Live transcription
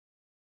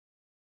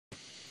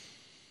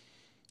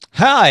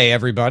Hi,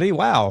 everybody.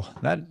 Wow,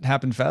 that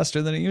happened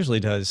faster than it usually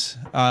does.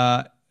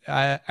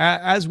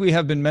 As we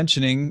have been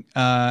mentioning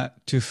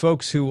to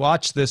folks who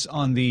watch this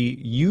on the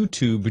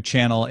YouTube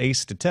channel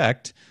Ace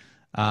Detect,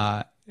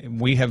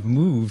 we have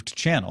moved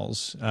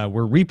channels.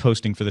 We're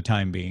reposting for the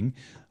time being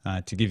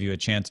to give you a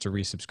chance to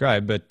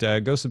resubscribe.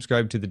 But go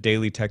subscribe to the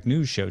Daily Tech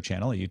News Show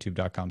channel at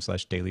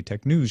youtube.com/Daily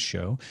Tech News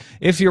Show.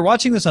 If you're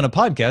watching this on a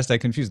podcast, I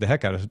confused the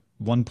heck out of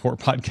one poor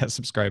podcast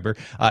subscriber.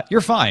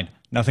 You're fine.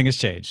 Nothing has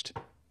changed.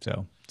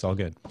 So it's all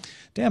good.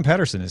 Dan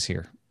Patterson is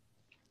here.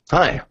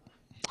 Hi.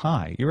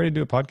 Hi. You ready to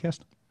do a podcast?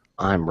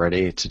 I'm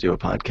ready to do a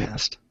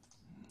podcast.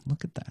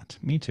 Look at that.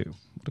 Me too.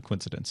 What a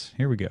coincidence.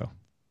 Here we go.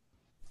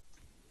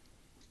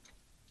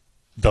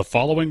 The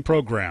following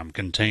program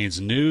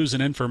contains news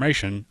and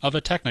information of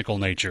a technical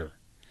nature.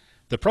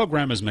 The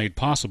program is made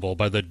possible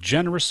by the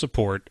generous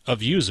support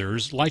of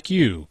users like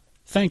you.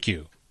 Thank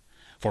you.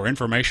 For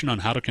information on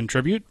how to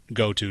contribute,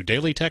 go to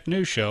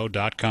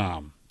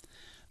dailytechnewsshow.com.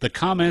 The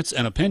comments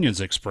and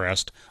opinions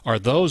expressed are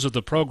those of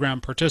the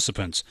program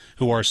participants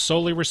who are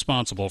solely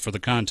responsible for the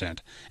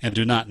content and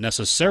do not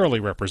necessarily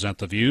represent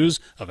the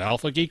views of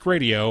Alpha Geek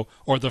Radio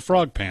or the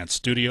Frog Pants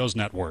Studios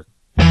Network.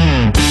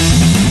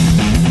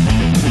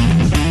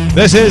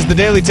 This is the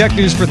Daily Tech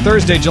News for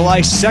Thursday,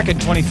 July 2nd,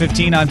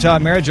 2015. I'm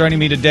Tom Merritt. Joining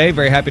me today,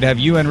 very happy to have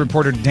UN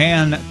reporter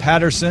Dan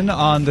Patterson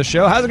on the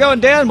show. How's it going,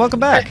 Dan? Welcome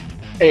back.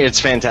 Hey,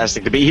 it's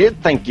fantastic to be here.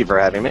 Thank you for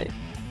having me.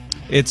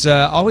 It's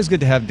always good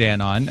to have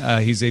Dan on.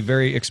 He's a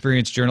very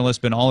experienced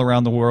journalist, been all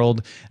around the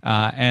world,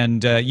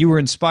 and you were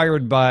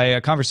inspired by a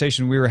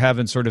conversation we were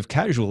having sort of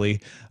casually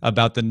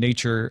about the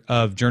nature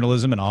of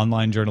journalism and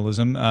online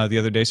journalism the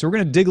other day. So we're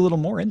going to dig a little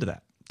more into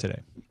that today.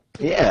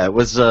 Yeah, it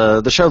was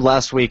the show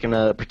last week,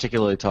 and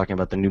particularly talking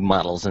about the new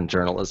models in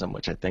journalism,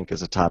 which I think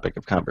is a topic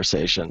of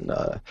conversation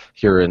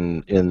here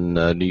in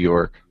New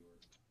York.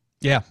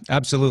 Yeah,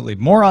 absolutely.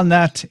 More on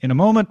that in a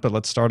moment, but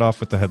let's start off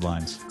with the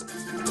headlines.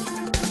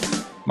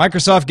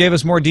 Microsoft gave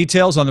us more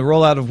details on the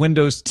rollout of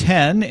Windows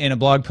 10 in a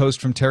blog post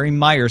from Terry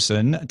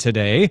Myerson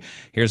today.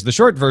 Here's the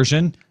short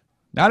version.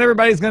 Not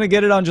everybody's going to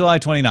get it on July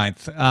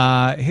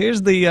 29th.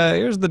 Here's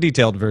the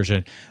detailed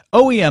version.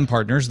 OEM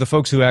partners, the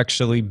folks who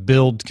actually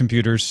build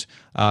computers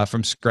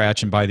from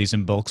scratch and buy these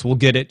in bulks, will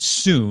get it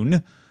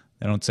soon.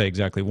 They don't say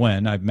exactly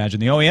when. I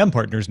imagine the OEM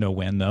partners know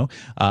when, though.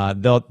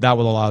 That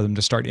will allow them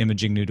to start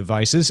imaging new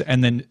devices.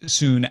 And then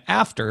soon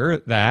after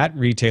that,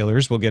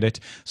 retailers will get it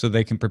so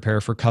they can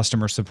prepare for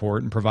customer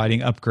support and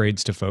providing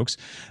upgrades to folks.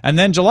 And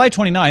then July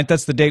 29th,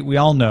 that's the date we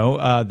all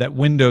know that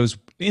Windows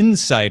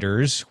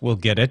insiders will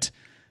get it.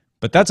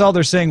 But that's all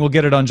they're saying. We'll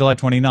get it on July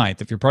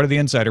 29th. If you're part of the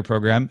insider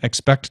program,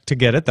 expect to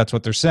get it. That's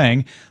what they're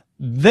saying.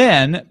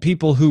 Then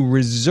people who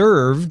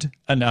reserved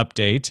an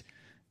update,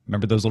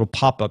 remember those little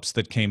pop-ups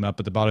that came up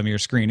at the bottom of your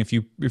screen? If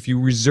you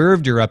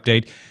reserved your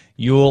update,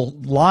 you'll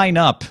line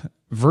up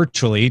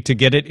virtually to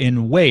get it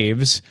in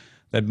waves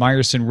that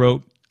Myerson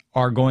wrote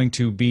are going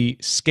to be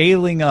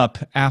scaling up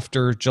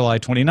after July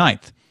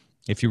 29th.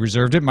 If you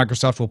reserved it,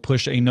 Microsoft will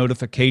push a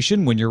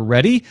notification when you're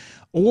ready,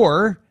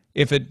 or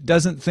if it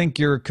doesn't think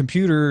your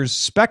computer's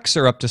specs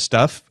are up to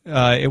stuff,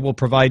 it will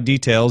provide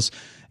details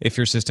if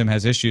your system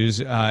has issues,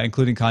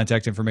 including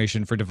contact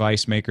information for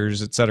device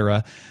makers,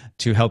 etc.,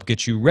 to help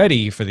get you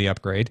ready for the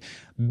upgrade.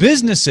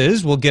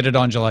 Businesses will get it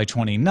on July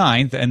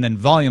 29th, and then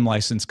volume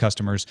license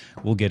customers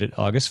will get it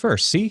August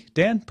 1st. See,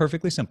 Dan?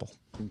 Perfectly simple.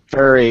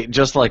 Very,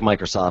 just like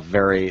Microsoft,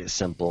 very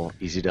simple,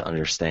 easy to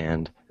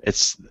understand.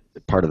 It's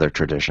part of their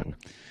tradition.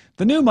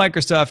 The new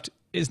Microsoft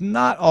is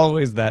not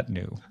always that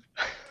new.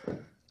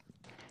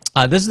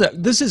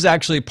 This is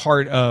actually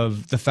part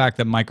of the fact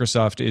that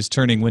Microsoft is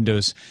turning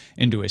Windows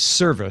into a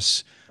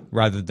service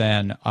rather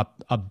than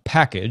a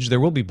package. There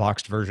will be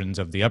boxed versions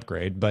of the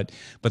upgrade, but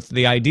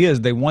the idea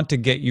is they want to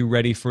get you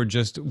ready for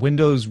just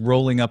Windows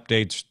rolling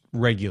updates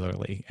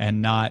regularly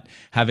and not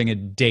having a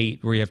date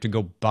where you have to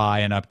go buy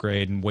an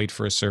upgrade and wait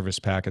for a service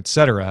pack,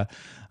 etc.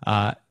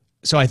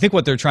 So I think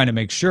what they're trying to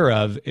make sure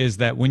of is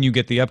that when you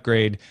get the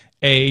upgrade,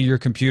 A, your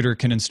computer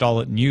can install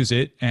it and use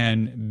it,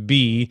 and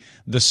B,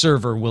 the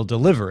server will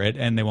deliver it,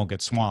 and they won't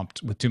get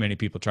swamped with too many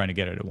people trying to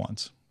get it at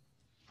once.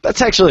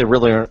 That's actually a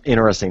really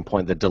interesting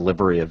point, the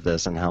delivery of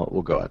this and how it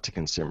will go out to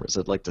consumers.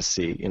 I'd like to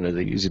see,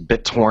 they use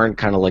BitTorrent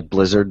kind of like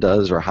Blizzard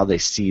does, or how they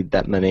seed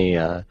that many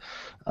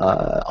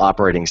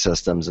operating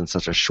systems in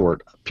such a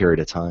short period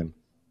of time.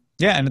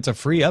 Yeah, and it's a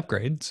free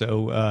upgrade,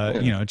 so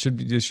it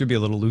should be a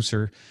little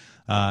looser.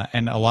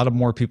 And a lot of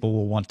more people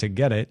will want to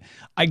get it.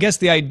 I guess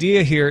the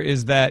idea here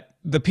is that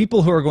the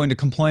people who are going to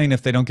complain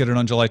if they don't get it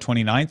on July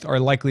 29th are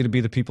likely to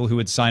be the people who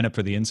would sign up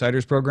for the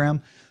Insiders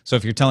program. So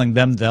if you're telling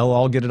them they'll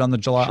all get it on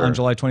July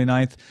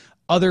 29th,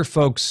 other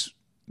folks,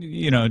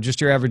 just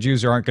your average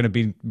user aren't going to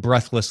be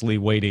breathlessly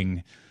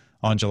waiting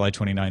on July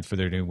 29th for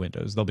their new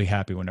Windows. They'll be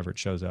happy whenever it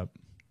shows up.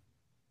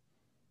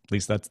 At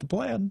least that's the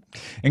plan.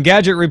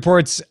 Engadget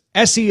reports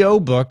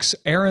SEO books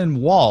Aaron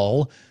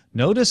Wall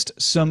noticed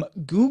some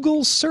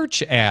Google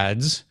search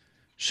ads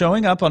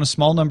showing up on a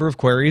small number of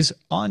queries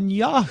on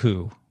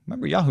Yahoo.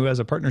 Remember, Yahoo has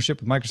a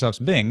partnership with Microsoft's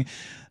Bing.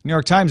 New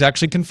York Times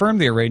actually confirmed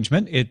the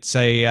arrangement. It's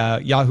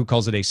Yahoo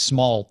calls it a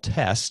small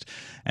test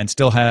and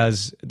still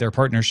has their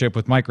partnership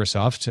with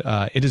Microsoft.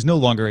 It is no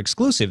longer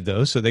exclusive,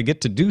 though, so they get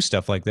to do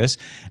stuff like this.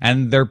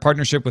 And their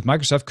partnership with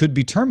Microsoft could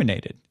be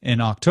terminated in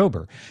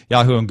October.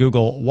 Yahoo and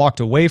Google walked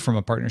away from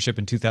a partnership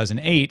in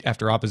 2008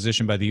 after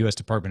opposition by the U.S.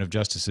 Department of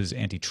Justice's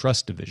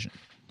Antitrust Division.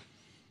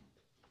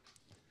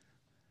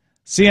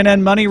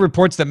 CNN Money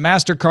reports that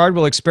MasterCard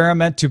will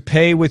experiment to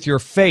pay with your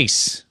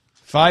face.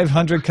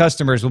 500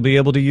 customers will be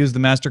able to use the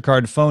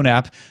MasterCard phone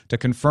app to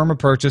confirm a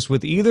purchase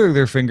with either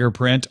their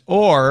fingerprint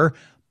or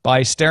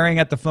by staring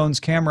at the phone's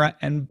camera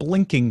and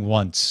blinking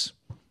once.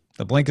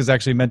 The blink is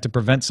actually meant to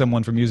prevent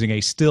someone from using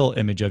a still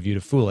image of you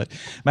to fool it.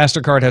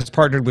 MasterCard has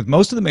partnered with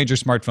most of the major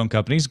smartphone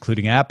companies,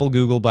 including Apple,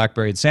 Google,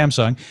 BlackBerry, and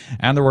Samsung,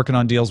 and they're working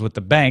on deals with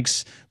the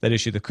banks that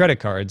issue the credit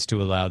cards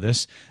to allow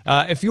this.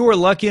 If you were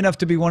lucky enough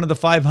to be one of the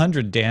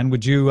 500, Dan,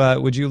 would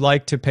you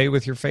like to pay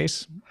with your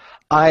face?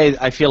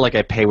 I feel like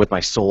I pay with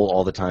my soul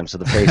all the time, so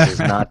the face is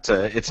not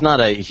it's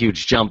not a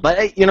huge jump.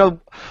 But you know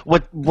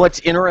what's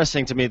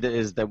interesting to me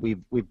is that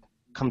we've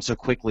come so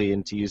quickly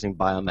into using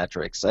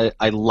biometrics.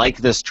 I like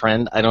this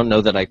trend. I don't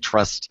know that I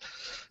trust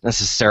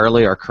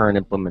necessarily our current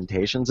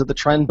implementations of the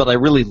trend, but I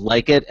really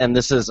like it, and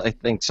this is, I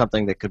think,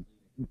 something that could,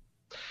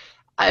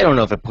 I don't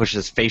know if it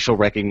pushes facial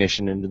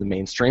recognition into the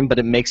mainstream, but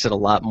it makes it a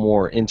lot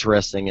more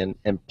interesting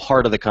and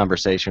part of the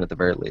conversation at the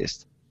very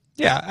least.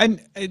 Yeah, and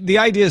the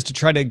idea is to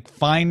try to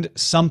find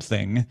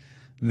something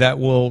that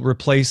will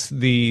replace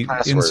the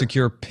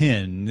insecure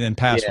PIN and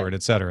password,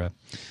 etc.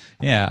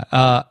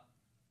 Yeah.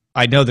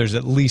 I know there's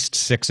at least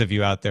 6 of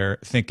you out there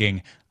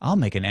thinking, I'll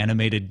make an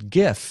animated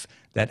GIF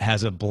that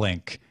has a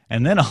blink,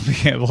 and then I'll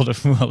be able to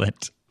fool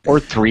it. Or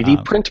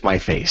 3D print my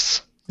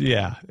face.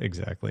 Yeah,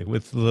 exactly,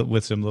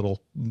 with some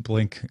little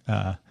blink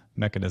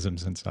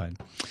mechanisms inside.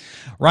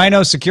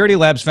 Rhino Security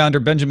Labs founder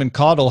Benjamin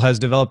Caudle has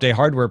developed a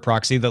hardware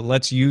proxy that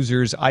lets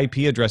users' IP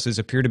addresses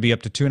appear to be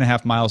up to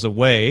 2.5 miles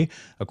away,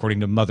 according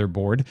to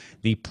Motherboard.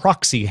 The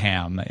Proxy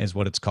Ham is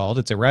what it's called.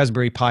 It's a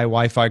Raspberry Pi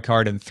Wi-Fi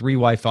card and 3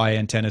 Wi-Fi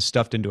antennas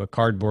stuffed into a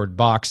cardboard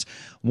box.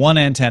 One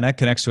antenna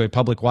connects to a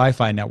public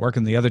Wi-Fi network,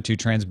 and the other 2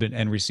 transmit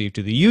and receive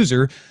to the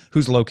user,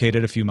 who's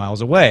located a few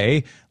miles away,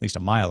 at least a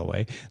mile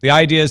away. The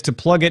idea is to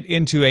plug it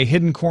into a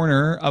hidden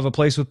corner of a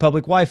place with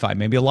public Wi-Fi,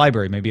 maybe a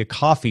library, maybe a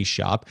coffee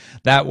shop.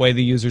 That way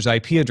the user's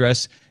IP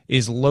address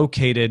is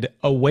located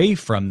away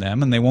from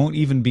them, and they won't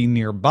even be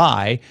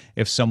nearby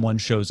if someone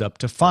shows up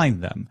to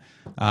find them.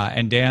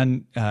 And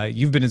Dan,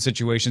 you've been in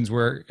situations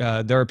where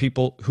there are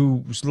people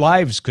whose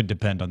lives could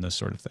depend on this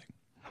sort of thing.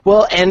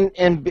 Well,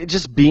 and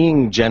just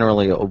being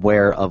generally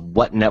aware of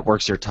what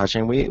networks you're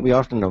touching. We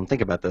often don't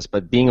think about this,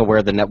 but being aware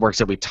of the networks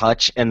that we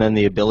touch, and then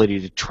the ability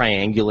to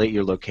triangulate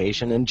your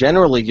location, and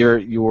generally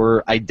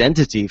your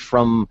identity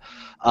from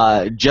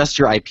just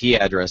your IP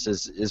address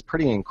is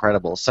pretty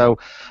incredible. So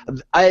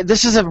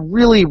this is a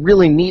really,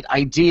 really neat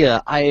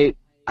idea. I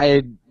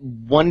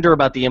wonder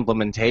about the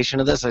implementation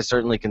of this. I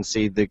certainly can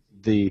see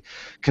the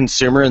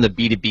consumer and the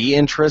B2B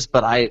interest,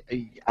 but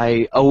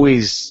I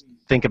always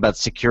think about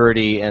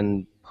security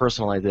and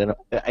personal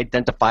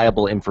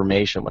identifiable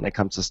information when it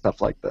comes to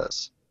stuff like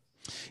this.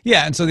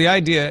 Yeah, and so the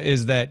idea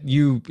is that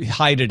you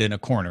hide it in a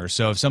corner.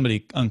 So if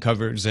somebody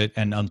uncovers it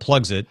and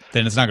unplugs it,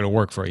 then it's not going to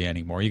work for you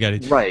anymore. You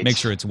got to make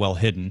sure it's well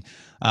hidden.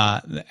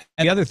 And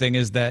the other thing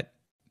is that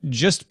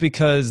just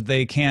because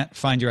they can't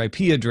find your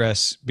IP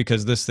address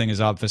because this thing is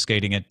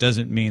obfuscating it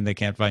doesn't mean they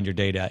can't find your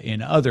data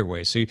in other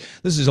ways. So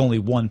this is only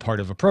one part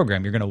of a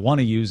program. You're going to want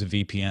to use a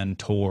VPN,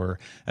 Tor,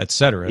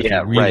 etc. if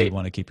you really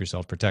want to keep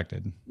yourself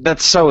protected.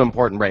 That's so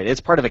important, right?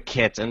 It's part of a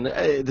kit, and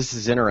this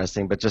is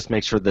interesting, but just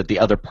make sure that the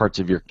other parts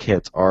of your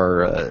kit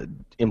are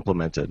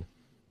implemented.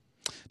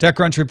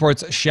 TechCrunch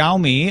reports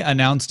Xiaomi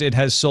announced it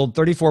has sold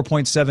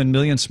 34.7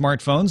 million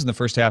smartphones in the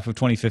first half of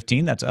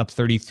 2015. That's up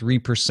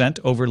 33%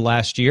 over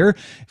last year.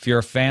 If you're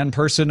a fan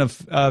person of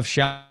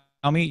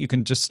Xiaomi, you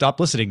can just stop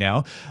listening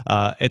now.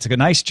 It's a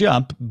nice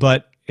jump,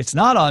 but it's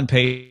not on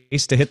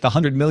pace to hit the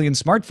 100 million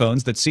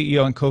smartphones that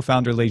CEO and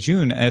co-founder Lei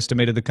Jun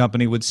estimated the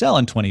company would sell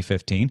in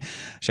 2015.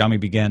 Xiaomi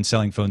began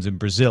selling phones in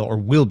Brazil, or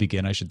will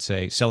begin, I should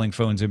say, selling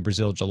phones in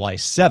Brazil July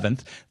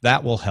 7th.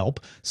 That will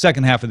help.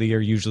 Second half of the year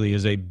usually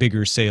is a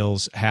bigger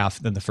sales half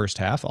than the first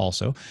half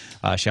also.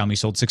 Xiaomi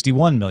sold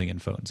 61 million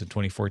phones in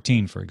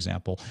 2014, for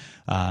example.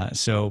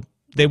 So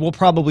they will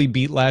probably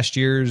beat last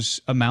year's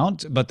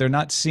amount, but they're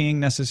not seeing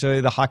necessarily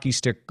the hockey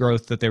stick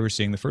growth that they were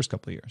seeing the first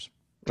couple of years.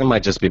 It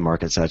might just be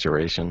market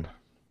saturation.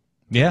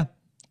 Yeah.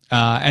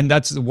 And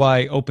that's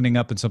why opening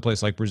up in some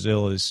place like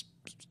Brazil is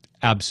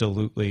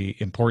absolutely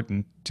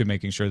important to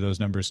making sure those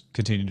numbers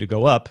continue to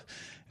go up,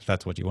 if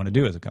that's what you want to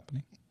do as a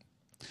company.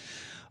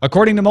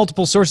 According to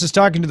multiple sources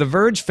talking to The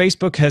Verge,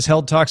 Facebook has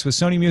held talks with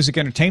Sony Music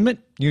Entertainment,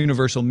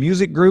 Universal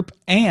Music Group,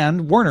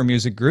 and Warner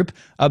Music Group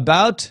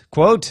about,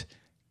 quote,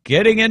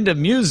 getting into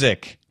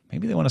music.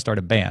 Maybe they want to start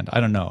a band.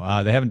 I don't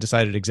know. They haven't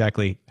decided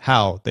exactly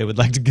how they would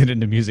like to get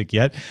into music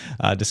yet.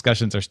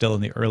 Discussions are still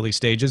in the early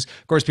stages.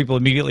 Of course, people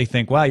immediately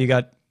think, wow, you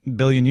got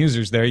billion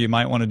users there, you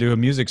might want to do a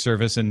music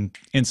service and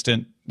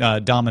instant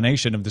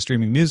domination of the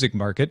streaming music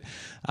market.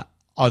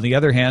 On the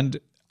other hand,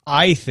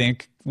 I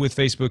think with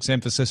Facebook's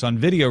emphasis on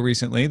video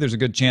recently, there's a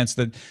good chance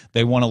that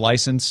they want to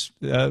license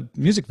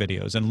music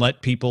videos and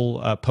let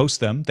people post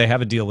them. They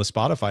have a deal with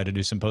Spotify to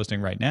do some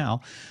posting right now.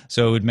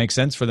 So it would make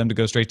sense for them to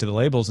go straight to the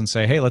labels and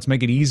say, hey, let's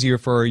make it easier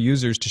for our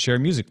users to share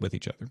music with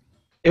each other.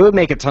 It would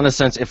make a ton of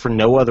sense if for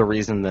no other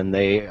reason than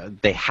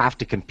they have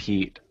to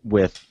compete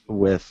with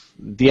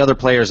the other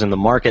players in the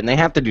market, and they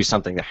have to do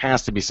something. There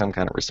has to be some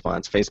kind of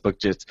response. Facebook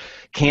just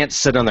can't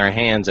sit on their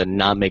hands and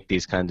not make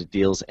these kinds of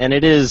deals, and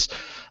it is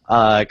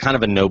kind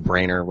of a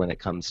no-brainer when it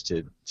comes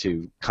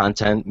to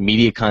content,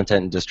 media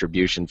content, and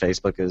distribution.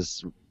 Facebook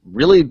has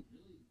really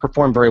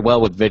performed very well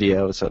with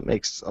video, so it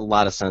makes a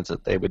lot of sense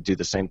that they would do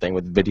the same thing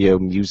with video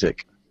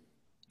music.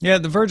 Yeah,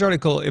 the Verge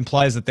article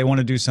implies that they want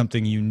to do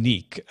something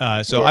unique.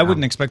 So I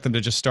wouldn't expect them to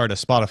just start a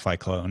Spotify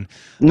clone.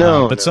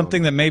 But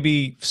something that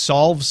maybe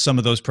solves some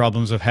of those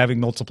problems of having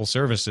multiple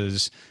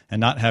services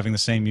and not having the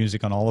same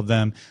music on all of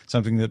them.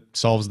 Something that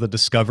solves the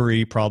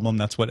discovery problem.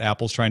 That's what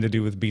Apple's trying to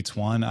do with Beats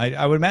One.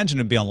 I would imagine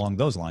it'd be along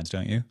those lines,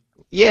 don't you?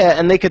 Yeah,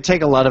 and they could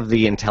take a lot of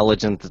the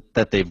intelligence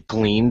that they've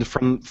gleaned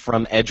from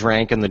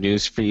EdgeRank and the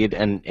news feed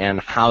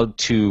and how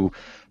to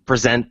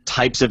present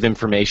types of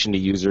information to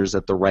users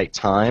at the right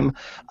time,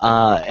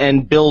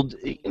 and build.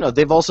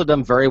 They've also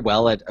done very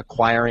well at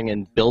acquiring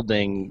and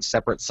building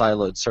separate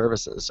siloed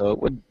services.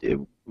 So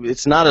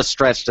it's not a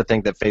stretch to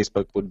think that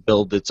Facebook would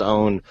build its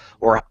own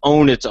or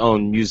own its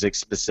own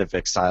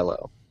music-specific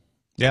silo.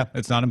 Yeah,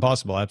 it's not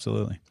impossible.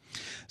 Absolutely.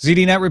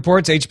 ZDNet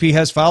reports HP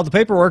has filed the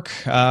paperwork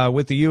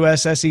with the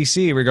U.S.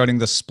 SEC regarding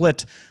the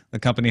split the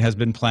company has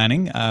been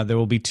planning. There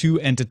will be two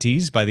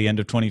entities by the end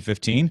of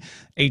 2015.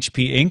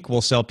 HP Inc.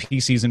 will sell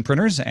PCs and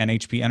printers, and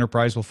HP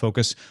Enterprise will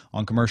focus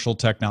on commercial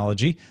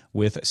technology,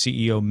 with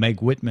CEO Meg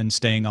Whitman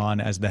staying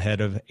on as the head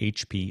of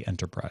HP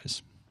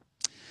Enterprise.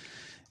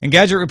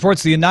 Engadget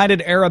reports the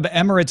United Arab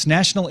Emirates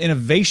National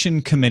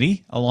Innovation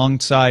Committee,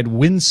 alongside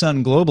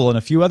Winsun Global and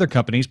a few other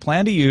companies,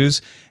 plan to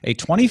use a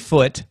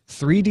 20-foot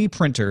 3D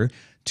printer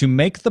to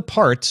make the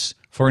parts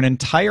for an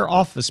entire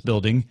office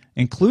building,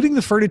 including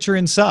the furniture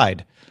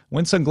inside.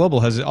 Winsun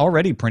Global has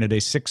already printed a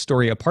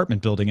 6-story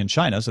apartment building in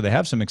China, so they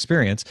have some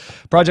experience.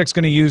 Project's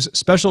going to use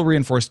special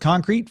reinforced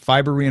concrete,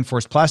 fiber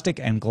reinforced plastic,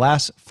 and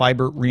glass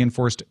fiber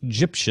reinforced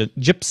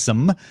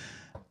gypsum.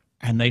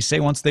 And they say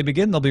once they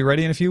begin, they'll be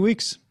ready in a few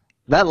weeks.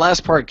 That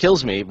last part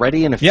kills me.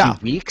 Ready in a few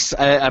weeks?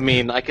 I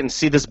mean, I can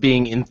see this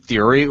being in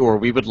theory, or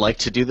we would like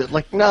to do that.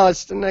 Like, no,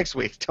 it's the next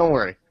week. Don't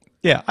worry.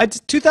 Yeah,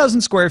 it's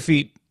 2,000 square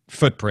feet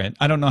footprint.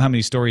 I don't know how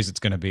many stories it's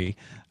going to be,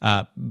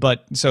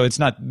 but so it's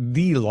not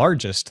the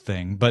largest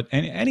thing, but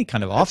any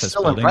kind of office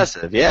still building.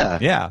 Impressive, yeah.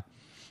 Yeah,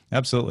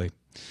 absolutely.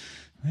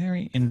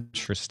 Very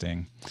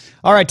interesting.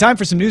 All right, time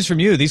for some news from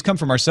you. These come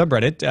from our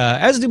subreddit,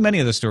 as do many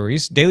of the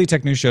stories,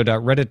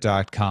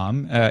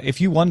 dailytechnewsshow.reddit.com. If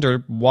you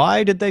wonder,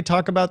 why did they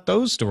talk about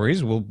those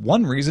stories? Well,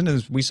 one reason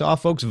is we saw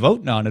folks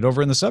voting on it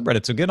over in the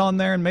subreddit, so get on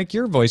there and make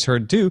your voice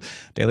heard, too.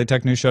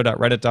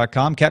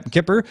 dailytechnewsshow.reddit.com. Captain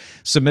Kipper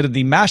submitted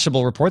the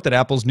Mashable report that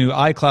Apple's new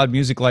iCloud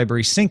music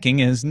library syncing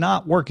is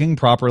not working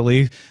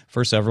properly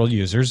for several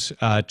users.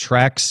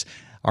 Tracks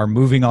are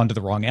moving onto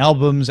the wrong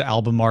albums.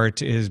 Album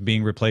art is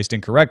being replaced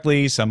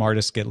incorrectly. Some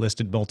artists get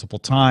listed multiple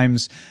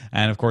times.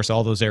 And, of course,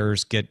 all those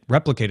errors get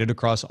replicated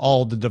across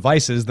all the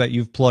devices that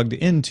you've plugged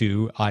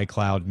into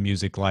iCloud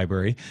Music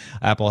Library.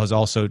 Apple has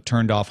also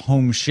turned off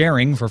home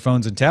sharing for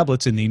phones and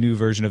tablets in the new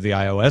version of the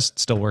iOS. It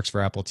still works for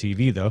Apple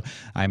TV, though.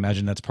 I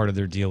imagine that's part of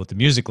their deal with the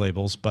music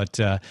labels. But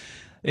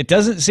it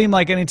doesn't seem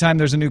like anytime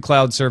there's a new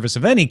cloud service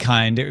of any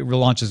kind, it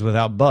launches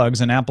without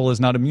bugs, and Apple is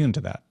not immune to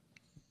that.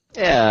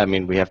 Yeah, I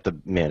mean, we have to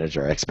manage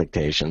our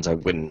expectations. I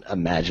wouldn't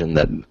imagine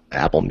that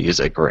Apple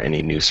Music or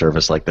any new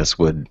service like this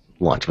would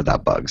launch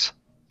without bugs.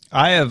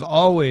 I have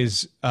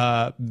always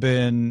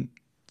been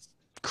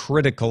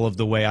critical of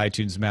the way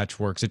iTunes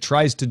Match works. It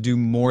tries to do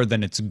more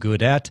than it's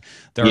good at.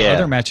 There are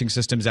other matching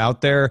systems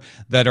out there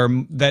that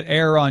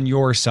err on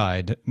your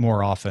side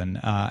more often,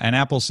 and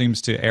Apple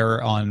seems to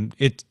err on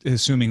it,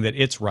 assuming that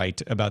it's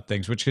right about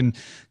things, which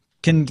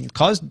can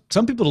cause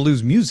some people to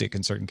lose music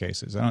in certain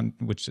cases,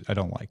 which I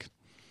don't like.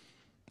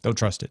 Don't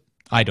trust it.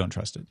 I don't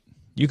trust it.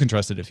 You can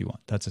trust it if you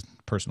want. That's a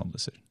personal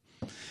decision.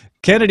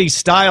 Kennedy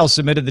Style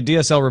submitted the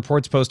DSL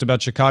Reports post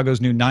about Chicago's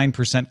new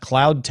 9%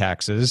 cloud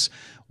taxes.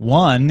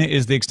 One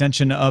is the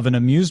extension of an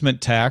amusement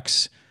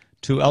tax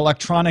to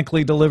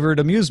electronically delivered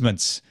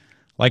amusements,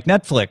 like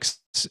Netflix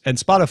and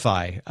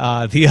Spotify.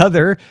 The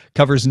other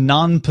covers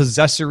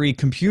non-possessory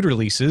computer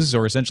leases,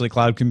 or essentially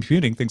cloud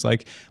computing, things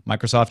like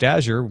Microsoft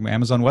Azure,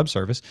 Amazon Web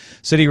Service.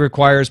 City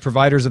requires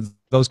providers of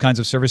those kinds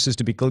of services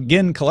to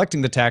begin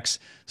collecting the tax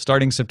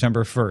starting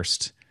September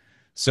 1st.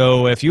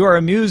 So if you are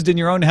amused in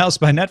your own house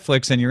by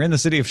Netflix and you're in the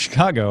city of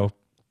Chicago,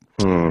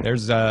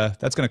 that's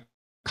going to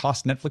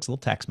cost Netflix a little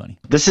tax money.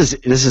 This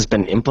has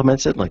been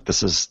implemented. Like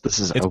this is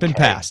It's been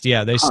passed.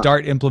 Yeah, they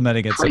start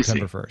implementing it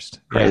September 1st.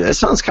 Yeah. Right. That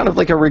sounds kind of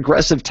like a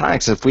regressive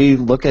tax. If we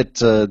look at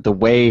the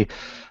way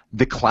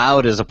the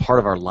cloud is a part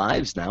of our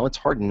lives now. It's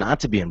hard not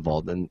to be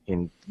involved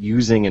in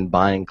using and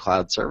buying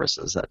cloud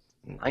services. That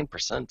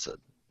 9% is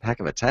a heck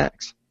of a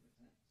tax.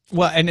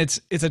 Well, and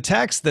it's a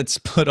tax that's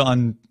put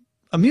on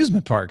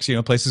amusement parks,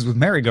 places with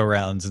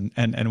merry-go-rounds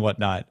and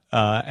whatnot.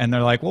 And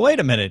they're like, well, wait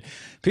a minute.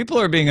 People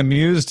are being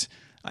amused.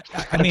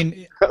 I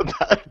mean,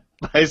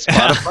 by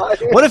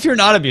Spotify. What if you're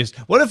not amused?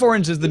 What if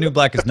Orange is the New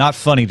Black is not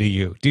funny to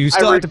you? Do you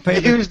still have to pay? I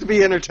refuse to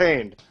be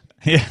entertained.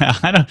 Yeah,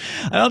 I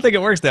don't think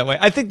it works that way.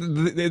 I think,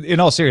 in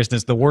all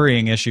seriousness, the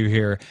worrying issue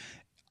here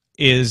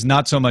is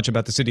not so much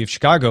about the city of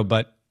Chicago,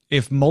 but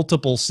if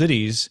multiple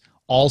cities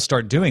all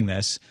start doing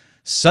this,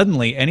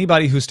 suddenly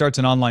anybody who starts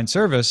an online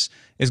service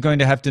is going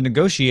to have to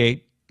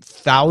negotiate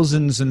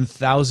thousands and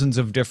thousands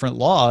of different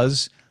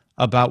laws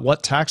about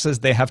what taxes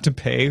they have to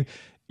pay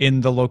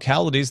in the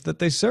localities that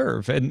they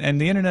serve. And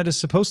the internet is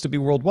supposed to be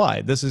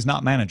worldwide. This is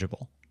not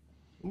manageable.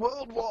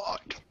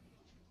 Worldwide.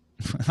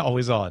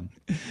 Always on.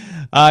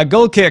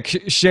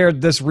 Goldkick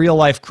shared this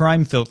real-life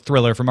crime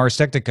thriller from Ars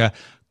Technica.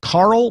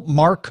 Carl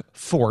Mark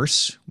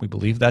Force, we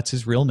believe that's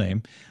his real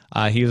name.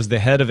 He was the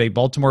head of a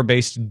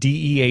Baltimore-based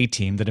DEA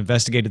team that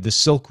investigated the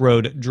Silk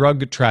Road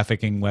drug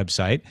trafficking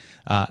website.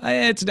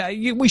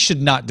 We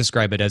should not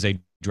describe it as a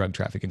drug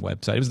trafficking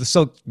website. It was the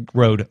Silk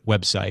Road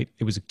website.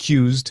 It was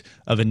accused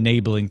of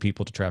enabling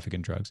people to traffic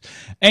in drugs.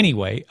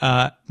 Anyway,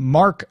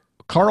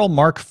 Carl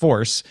Mark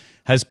Force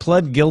has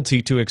pled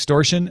guilty to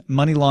extortion,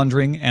 money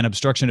laundering, and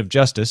obstruction of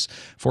justice.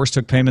 Force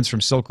took payments from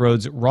Silk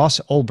Road's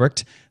Ross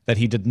Ulbricht that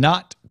he did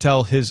not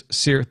tell his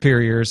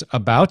superiors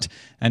about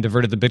and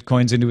diverted the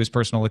bitcoins into his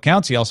personal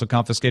accounts. He also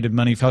confiscated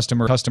money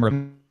customer with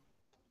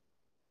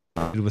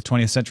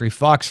 20th Century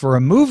Fox for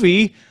a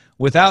movie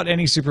without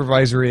any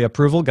supervisory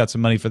approval. Got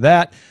some money for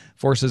that.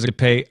 Force is going to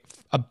pay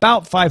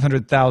about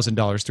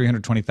 $500,000,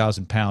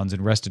 320,000 pounds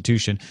in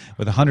restitution,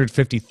 with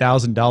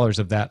 $150,000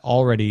 of that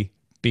already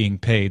being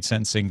paid.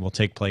 Sentencing will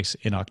take place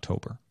in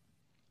October.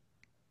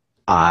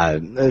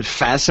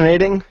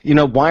 Fascinating.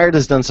 Wired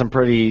has done some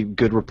pretty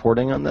good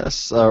reporting on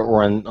this,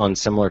 or on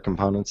similar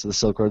components of the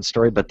Silk Road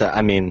story. But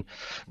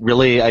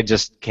really, I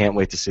just can't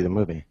wait to see the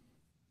movie.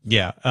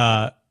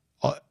 Yeah,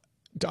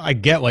 I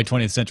get why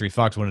 20th Century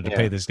Fox wanted to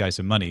pay this guy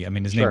some money. I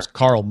mean, his name's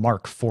Carl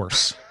Mark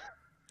Force.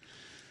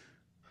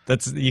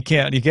 You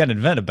can't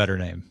invent a better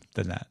name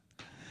than that.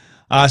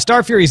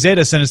 Star Fury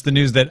Zeta sent us the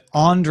news that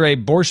Andre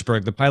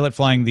Borschberg, the pilot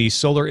flying the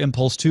Solar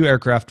Impulse 2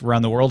 aircraft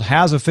around the world,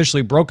 has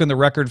officially broken the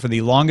record for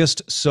the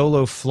longest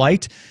solo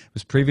flight. It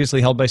was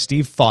previously held by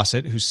Steve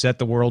Fawcett, who set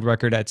the world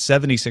record at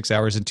 76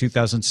 hours in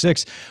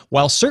 2006.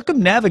 While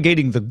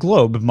circumnavigating the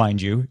globe,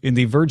 mind you, in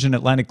the Virgin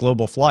Atlantic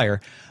Global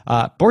Flyer,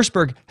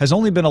 Borschberg has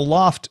only been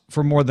aloft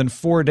for more than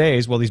 4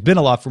 days. Well, he's been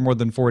aloft for more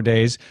than 4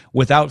 days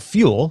without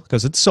fuel,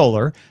 because it's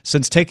solar,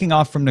 since taking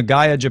off from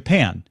Nagaya,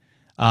 Japan.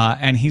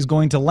 And he's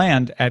going to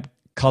land at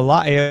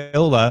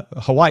Kalaeola,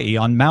 Hawaii,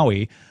 on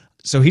Maui.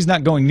 So he's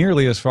not going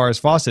nearly as far as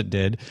Fawcett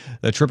did.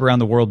 The trip around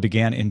the world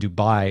began in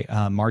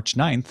Dubai March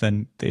 9th,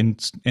 and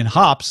in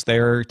hops,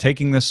 they're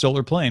taking this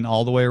solar plane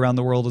all the way around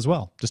the world as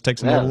well. Just takes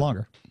them a little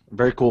longer.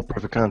 Very cool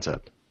proof of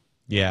concept.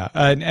 Yeah,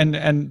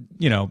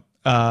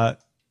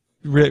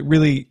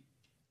 really,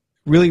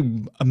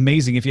 really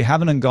amazing. If you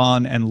haven't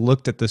gone and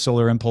looked at the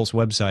Solar Impulse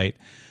website,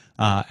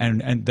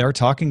 and they're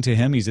talking to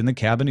him. He's in the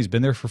cabin. He's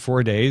been there for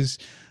 4 days.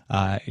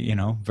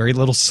 Very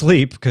little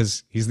sleep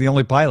because he's the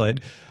only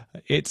pilot.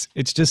 It's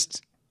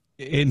just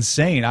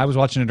insane. I was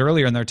watching it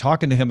earlier, and they're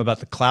talking to him about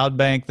the cloud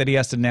bank that he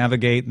has to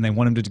navigate, and they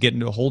want him to get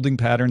into a holding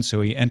pattern,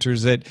 so he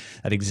enters it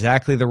at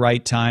exactly the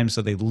right time,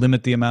 so they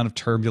limit the amount of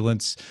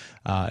turbulence.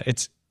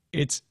 It's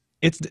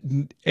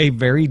a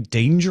very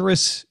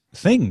dangerous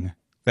thing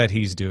that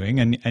he's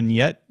doing, and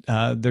yet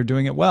they're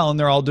doing it well, and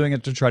they're all doing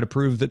it to try to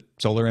prove that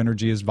solar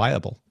energy is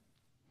viable.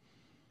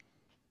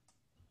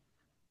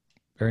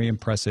 Very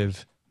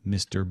impressive,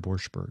 Mr.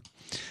 Borschberg.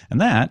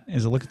 And that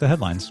is a look at the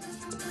headlines.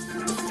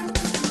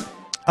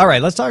 All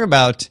right, let's talk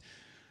about,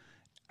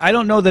 I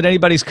don't know that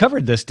anybody's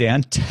covered this,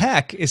 Dan.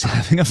 Tech is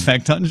having an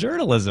effect on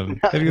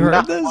journalism. Have you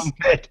heard this?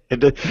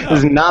 It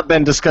has not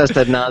been discussed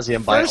ad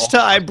nauseum by First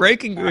time,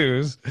 breaking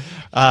news.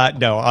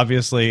 No,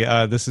 obviously,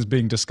 this is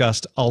being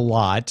discussed a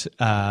lot.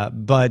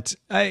 But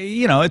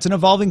it's an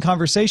evolving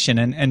conversation.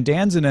 And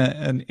Dan's in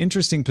an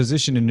interesting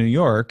position in New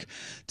York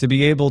to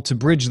be able to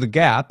bridge the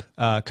gap,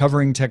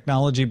 covering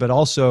technology, but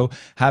also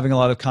having a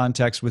lot of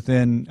context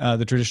within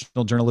the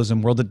traditional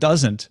journalism world that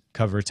doesn't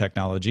cover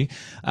technology.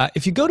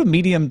 If you go to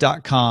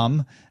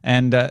medium.com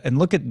and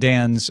look at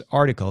Dan's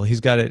article, he's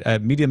got it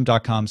at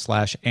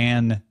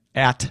medium.com/at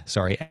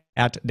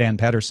Dan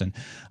Patterson.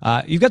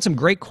 You've got some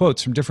great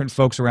quotes from different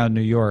folks around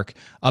New York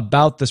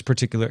about this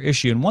particular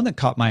issue. And one that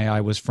caught my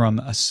eye was from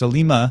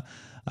Salima.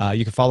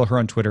 You can follow her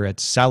on Twitter at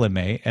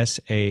Salimay,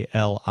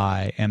 Salimay,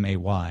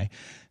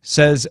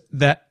 says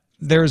that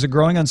there is a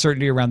growing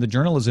uncertainty around the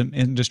journalism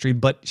industry,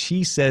 but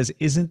she says,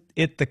 isn't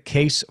it the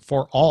case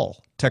for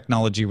all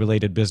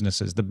technology-related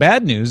businesses. The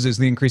bad news is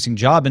the increasing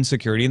job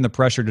insecurity and the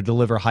pressure to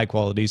deliver high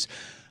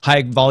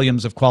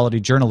volumes of quality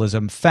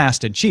journalism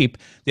fast and cheap.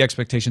 The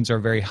expectations are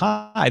very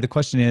high. The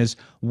question is,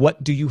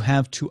 what do you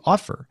have to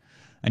offer?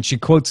 And she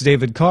quotes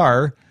David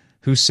Carr,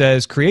 who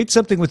says, create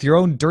something with your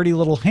own dirty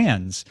little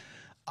hands.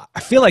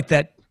 I feel like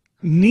that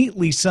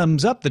neatly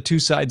sums up the two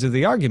sides of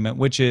the argument,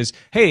 which is,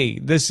 hey,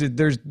 there's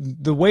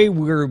the way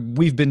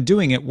we've been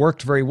doing it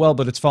worked very well,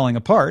 but it's falling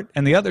apart.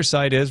 And the other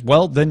side is,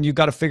 well, then you've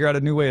got to figure out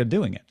a new way of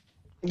doing it.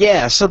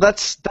 Yeah, so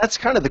that's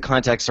kind of the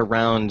context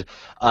around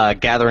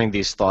gathering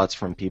these thoughts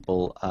from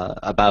people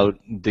about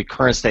the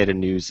current state of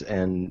news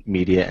and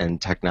media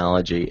and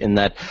technology. In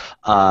that,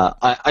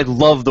 I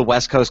love the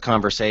West Coast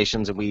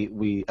conversations and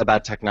we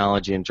about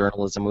technology and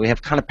journalism. We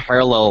have kind of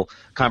parallel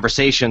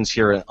conversations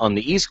here on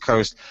the East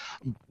Coast,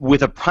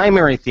 with a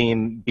primary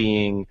theme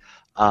being,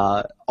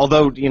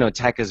 although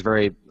tech is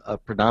very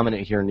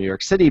predominant here in New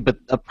York City, but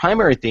a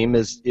primary theme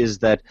is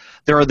that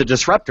there are the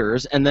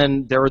disruptors, and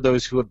then there are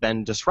those who have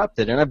been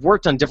disrupted. And I've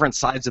worked on different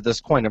sides of this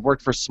coin. I've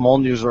worked for small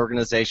news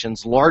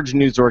organizations, large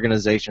news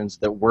organizations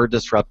that were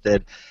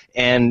disrupted,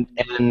 and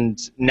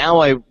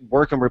now I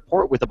work and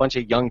report with a bunch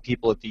of young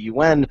people at the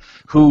UN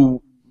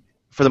who,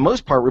 for the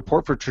most part,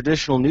 report for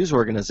traditional news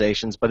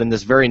organizations, but in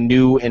this very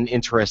new and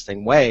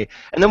interesting way.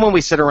 And then when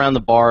we sit around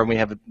the bar and we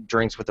have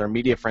drinks with our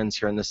media friends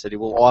here in the city,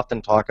 we'll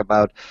often talk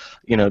about,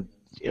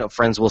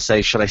 friends will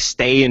say, should I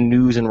stay in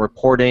news and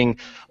reporting,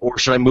 or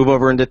should I move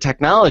over into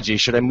technology?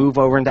 Should I move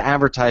over into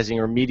advertising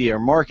or media or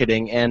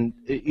marketing? And,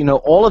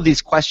 all of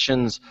these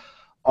questions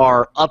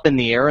are up in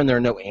the air and there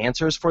are no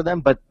answers for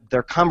them, but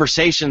they're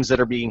conversations that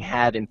are being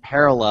had in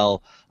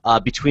parallel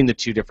between the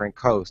two different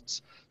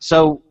coasts.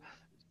 So,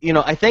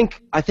 I think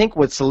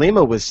what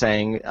Salima was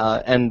saying,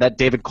 and that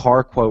David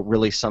Carr quote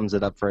really sums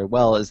it up very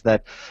well, is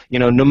that,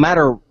 no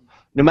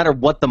matter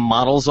what the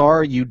models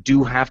are, you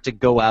do have to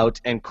go out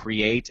and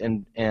create,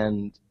 and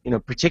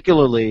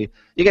particularly,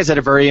 you guys had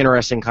a very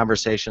interesting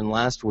conversation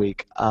last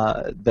week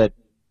that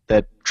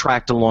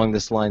tracked along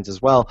this lines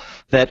as well,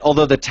 that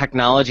although the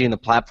technology and the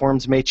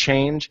platforms may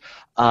change,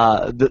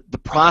 the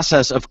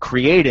process of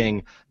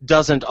creating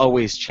doesn't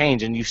always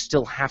change, and you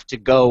still have to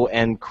go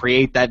and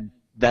create that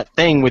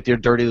thing with your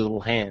dirty little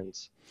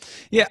hands.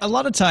 Yeah, a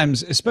lot of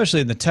times, especially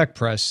in the tech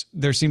press,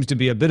 there seems to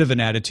be a bit of an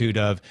attitude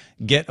of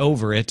get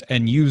over it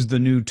and use the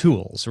new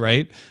tools,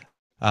 right?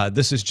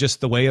 This is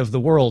just the way of the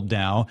world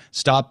now.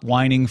 Stop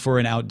whining for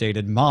an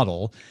outdated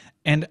model.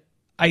 And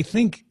I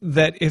think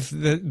that if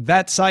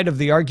that side of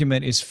the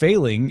argument is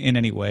failing in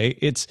any way,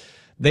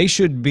 they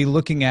should be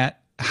looking at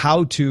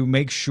how to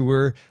make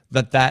sure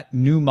that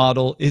new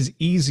model is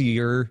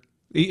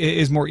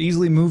more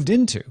easily moved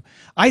into.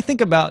 I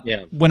think about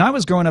when I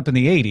was growing up in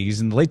the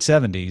 80s, in the late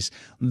 70s,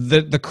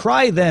 the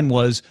cry then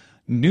was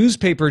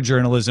newspaper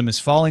journalism is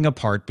falling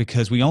apart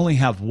because we only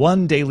have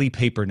one daily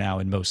paper now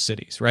in most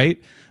cities,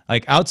 right?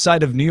 Like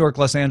outside of New York,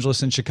 Los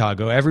Angeles, and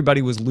Chicago,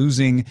 everybody was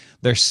losing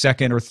their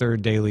second or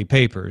third daily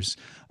papers.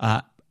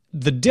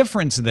 The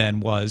difference then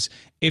was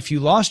if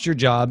you lost your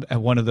job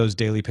at one of those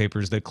daily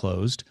papers that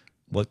closed,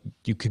 well,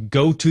 you could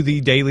go to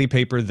the daily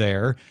paper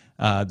there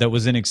that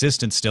was in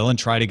existence still and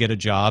try to get a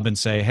job and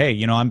say,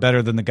 hey, I'm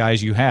better than the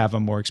guys you have,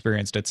 I'm more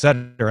experienced,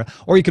 etc.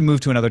 Or you can move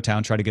to another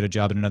town, try to get a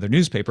job in another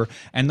newspaper,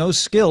 and those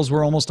skills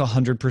were almost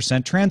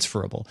 100%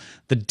 transferable.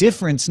 The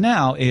difference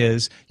now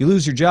is you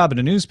lose your job in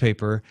a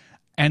newspaper,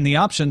 and the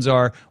options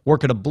are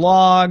work at a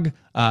blog,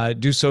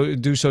 do social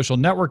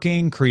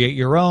networking, create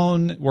your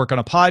own, work on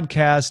a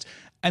podcast.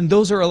 And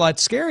those are a lot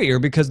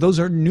scarier because those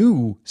are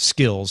new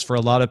skills for a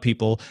lot of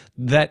people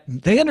that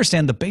they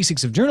understand the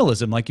basics of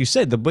journalism, like you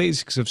said, the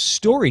basics of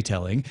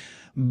storytelling.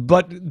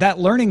 But that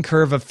learning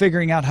curve of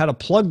figuring out how to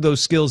plug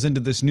those skills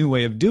into this new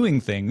way of doing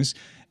things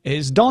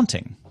is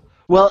daunting.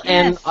 Well,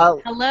 yes.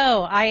 And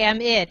hello, I am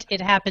it. It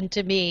happened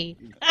to me.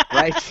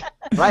 Right.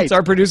 It's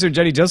our producer,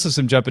 Jenny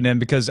Josephson, jumping in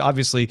because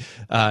obviously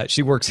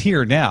she works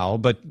here now,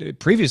 but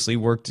previously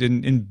worked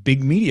in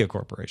big media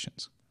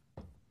corporations.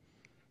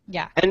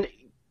 Yeah. And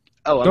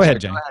go ahead,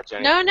 Jenny.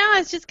 No, I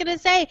was just going to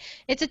say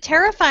it's a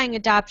terrifying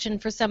adoption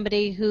for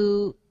somebody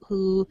who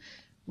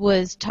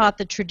was taught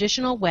the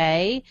traditional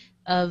way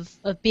of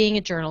being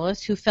a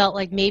journalist, who felt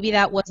like maybe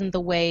that wasn't the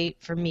way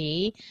for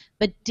me,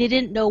 but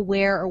didn't know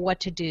where or what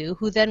to do,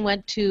 who then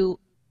went to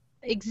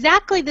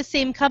exactly the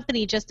same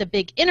company, just a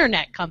big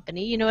internet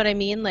company, you know what I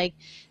mean? Like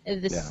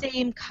the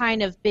same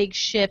kind of big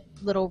ship,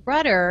 little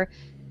rudder,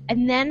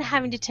 and then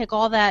having to take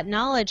all that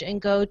knowledge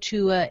and go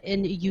to a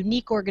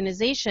unique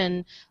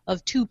organization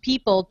of two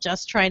people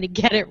just trying to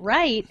get it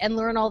right and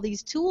learn all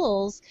these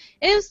tools.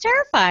 It was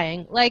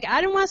terrifying. Like, I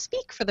didn't want to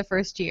speak for the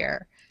first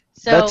year.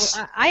 So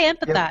I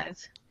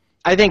empathize.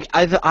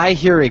 I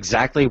hear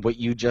exactly what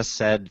you just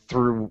said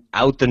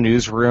throughout the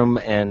newsroom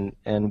and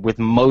with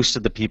most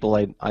of the people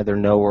I either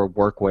know or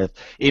work with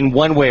in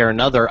one way or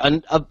another.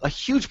 A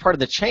huge part of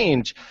the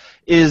change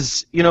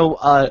is,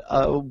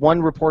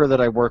 one reporter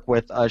that I work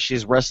with,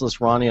 she's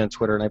Restless Ronnie on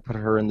Twitter, and I put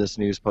her in this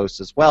news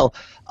post as well.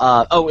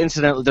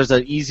 Incidentally, there's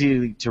an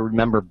easy to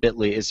remember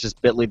bit.ly. It's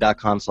just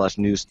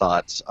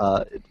bit.ly.com/newsthoughts.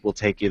 It will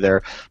take you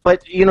there.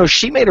 But,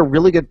 she made a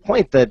really good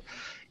point that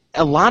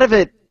a lot of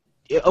it,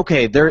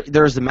 okay,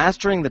 there's the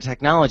mastering the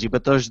technology,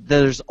 but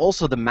there's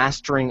also the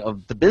mastering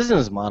of the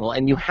business model,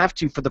 and you have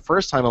to, for the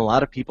first time, a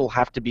lot of people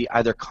have to be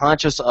either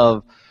conscious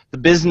of the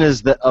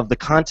business of the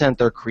content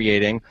they're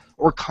creating,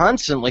 or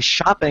constantly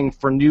shopping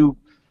for new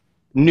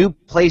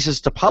places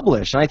to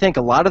publish. And I think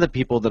a lot of the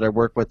people that I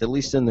work with, at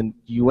least in the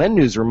UN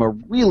newsroom, are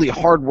really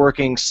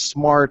hardworking,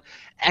 smart,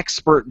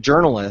 expert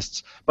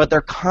journalists, but they're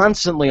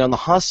constantly on the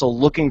hustle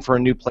looking for a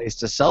new place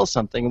to sell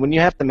something. And when you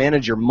have to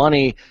manage your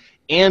money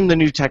and the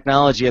new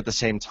technology at the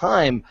same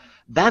time,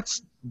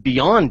 that's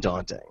beyond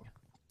daunting.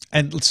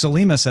 And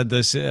Salima said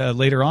this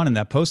later on in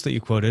that post that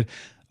you quoted.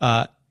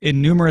 In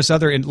numerous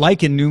other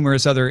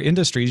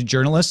industries,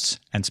 journalists,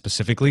 and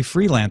specifically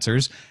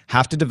freelancers,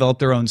 have to develop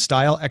their own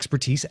style,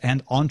 expertise,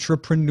 and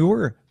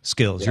entrepreneur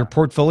skills. Yeah. Your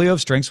portfolio of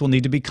strengths will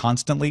need to be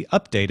constantly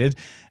updated,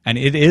 and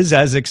it is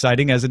as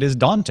exciting as it is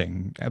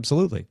daunting.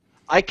 Absolutely.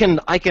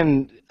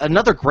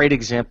 Another great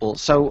example.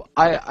 So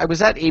I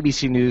was at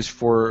ABC News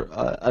for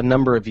a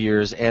number of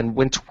years, and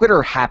when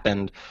Twitter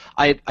happened,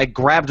 I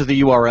grabbed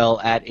the URL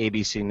at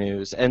ABC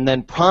News and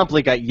then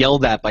promptly got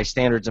yelled at by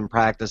Standards and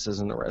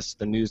Practices and the rest of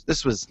the news.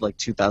 This was like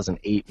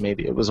 2008,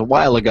 maybe. It was a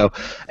while ago.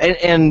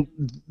 And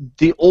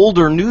the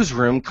older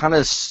newsroom kind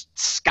of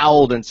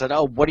scowled and said,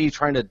 "Oh, what are you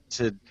trying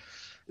to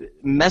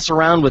mess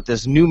around with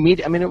this new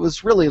media?" I mean, it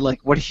was really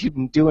like, what are you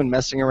doing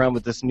messing around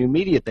with this new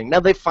media thing? Now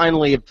they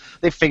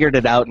figured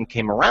it out and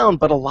came around,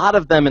 but a lot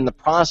of them in the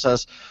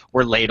process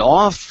were laid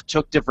off,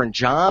 took different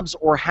jobs,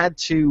 or had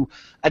to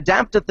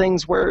adapt to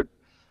things where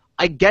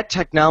I get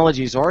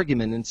technology's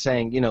argument in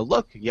saying,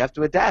 look, you have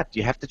to adapt,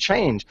 you have to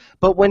change.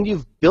 But when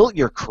you've built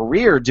your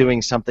career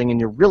doing something and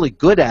you're really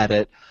good at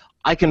it,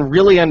 I can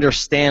really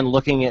understand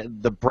looking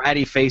at the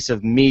bratty face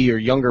of me or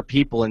younger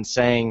people and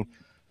saying,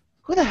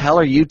 who the hell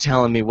are you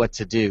telling me what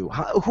to do?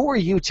 Who are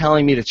you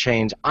telling me to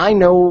change? I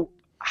know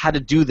how to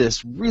do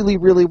this really,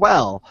 really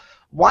well.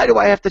 Why do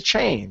I have to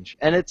change?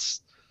 And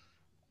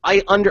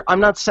I'm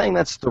not saying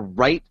that's the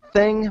right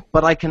thing,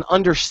 but I can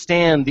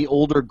understand the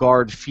older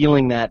guard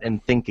feeling that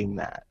and thinking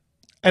that.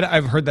 And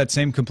I've heard that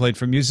same complaint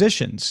from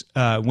musicians.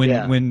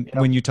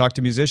 When you talk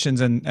to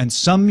musicians, and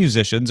some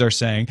musicians are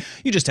saying,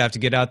 you just have to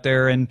get out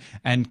there and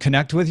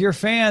connect with your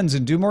fans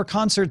and do more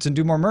concerts and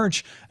do more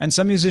merch. And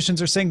some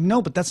musicians are saying,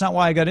 no, but that's not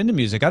why I got into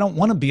music. I don't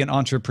want to be an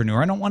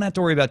entrepreneur. I don't want to have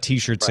to worry about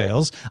T-shirt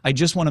sales. I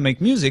just want to make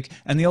music,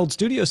 and the old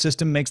studio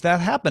system makes that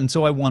happen,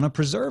 so I want to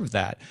preserve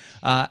that.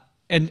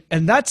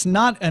 And that's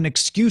not an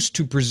excuse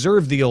to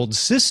preserve the old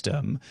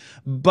system,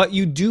 but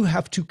you do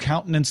have to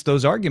countenance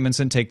those arguments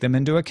and take them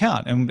into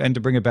account. And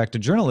to bring it back to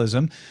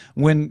journalism,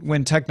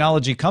 when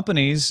technology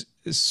companies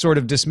sort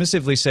of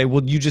dismissively say,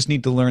 well, you just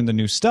need to learn the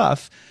new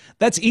stuff,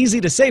 that's easy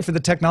to say for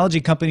the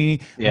technology company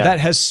that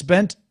has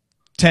spent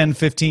 10,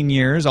 15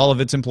 years, all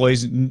of its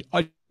employees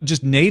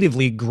just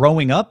natively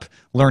growing up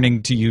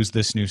learning to use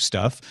this new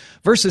stuff,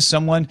 versus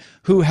someone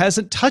who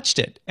hasn't touched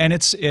it. And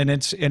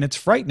it's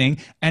frightening.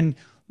 And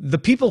the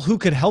people who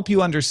could help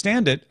you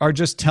understand it are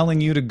just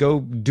telling you to go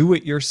do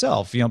it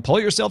yourself.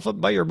 Pull yourself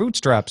up by your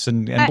bootstraps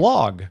and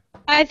blog.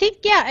 I think,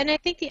 and I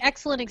think the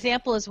excellent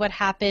example is what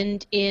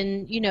happened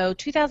in,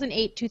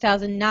 2008,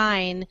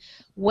 2009,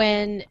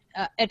 when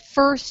at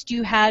first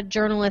you had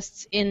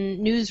journalists in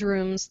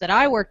newsrooms that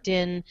I worked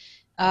in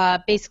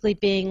basically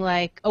being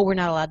like, oh, we're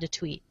not allowed to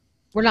tweet.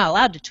 We're not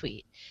allowed to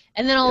tweet.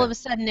 And then all of a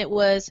sudden it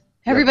was,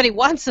 everybody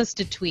wants us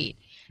to tweet.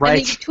 Right.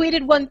 And then you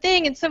tweeted one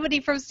thing, and somebody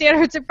from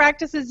Standards and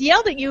Practices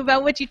yelled at you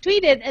about what you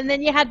tweeted, and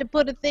then you had to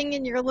put a thing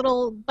in your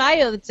little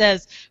bio that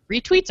says,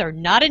 retweets are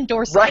not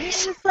endorsed. Right. And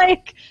it's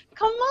like,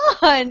 come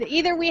on.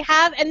 Either we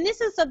have, and this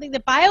is something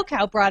that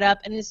BioCow brought up,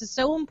 and this is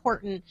so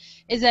important,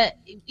 is that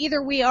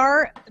either we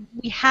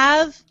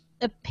have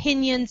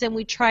opinions and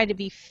we try to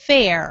be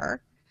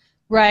fair,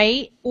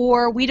 right?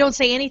 Or we don't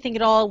say anything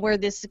at all, we're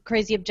this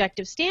crazy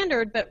objective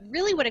standard, but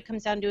really what it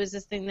comes down to is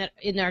this thing that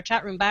in our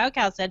chat room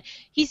BioCow said.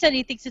 He said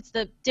he thinks it's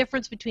the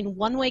difference between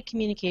one-way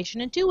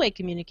communication and two-way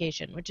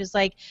communication, which is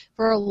like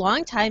for a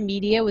long time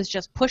media was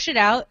just push it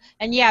out,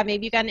 and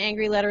maybe you got an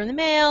angry letter in the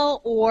mail,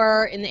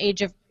 or in the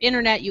age of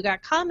internet you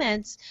got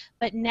comments,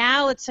 but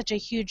now it's such a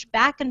huge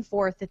back and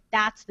forth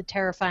that's the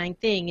terrifying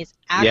thing, is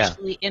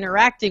actually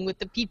interacting with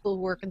the people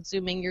who are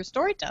consuming your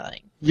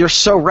storytelling. You're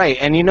so right.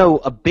 And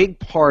a big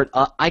part,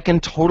 I can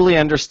totally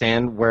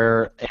understand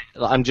where,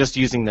 I'm just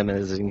using them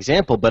as an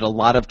example, but a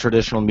lot of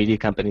traditional media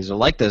companies are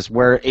like this,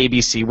 where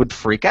ABC would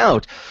freak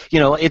out.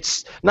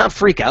 It's not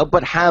freak out,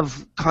 but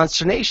have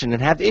consternation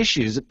and have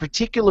issues.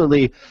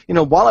 Particularly,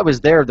 while I was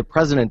there, the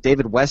president,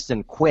 David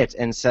Weston, quit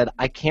and said,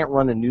 I can't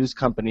run a news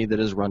company that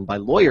is run by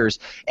lawyers.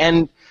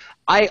 And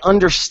I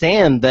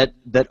understand that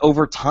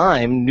over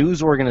time,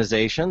 news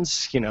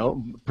organizations,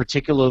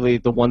 particularly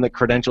the one that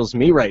credentials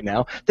me right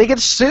now, they get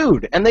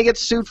sued, and they get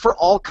sued for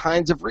all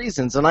kinds of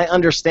reasons. And I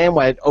understand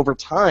why over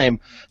time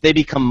they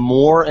become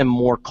more and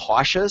more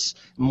cautious,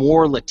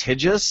 more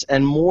litigious,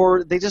 and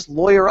they just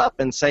lawyer up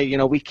and say,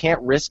 we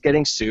can't risk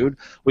getting sued.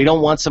 We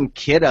don't want some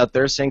kid out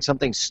there saying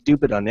something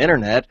stupid on the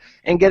internet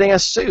and getting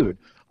us sued,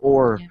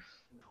 or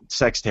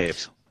sex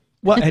tapes.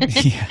 Well,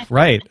 yeah,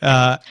 right.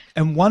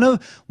 And one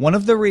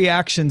of the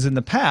reactions in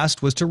the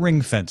past was to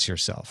ring fence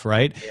yourself,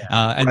 right?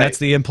 Yeah, and that's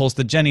the impulse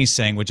that Jenny's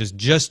saying, which is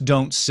just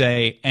don't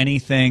say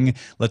anything.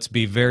 Let's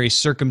be very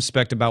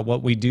circumspect about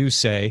what we do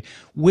say,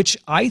 which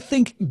I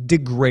think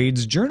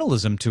degrades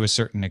journalism to a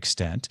certain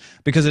extent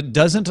because it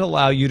doesn't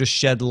allow you to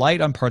shed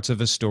light on parts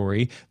of a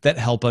story that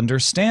help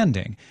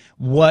understanding.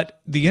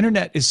 What the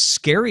internet is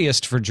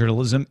scariest for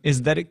journalism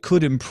is that it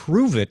could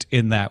improve it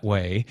in that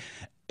way.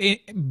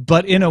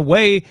 But in a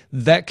way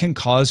that can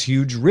cause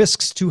huge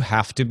risks to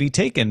have to be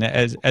taken,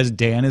 as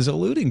Dan is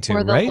alluding to,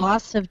 or the right?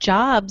 loss of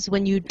jobs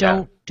when you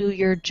don't do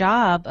your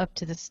job up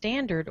to the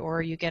standard,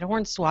 or you get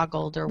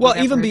hornswoggled, or well,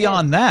 even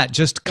beyond that,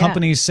 just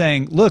companies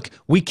saying, "Look,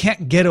 we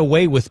can't get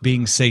away with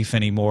being safe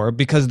anymore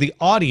because the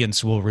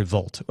audience will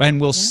revolt,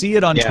 and we'll see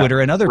it on Twitter,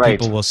 and other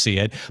people will see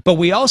it. But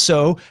we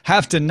also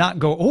have to not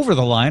go over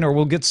the line, or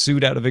we'll get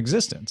sued out of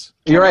existence."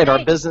 You're right.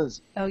 Our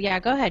business. Oh yeah,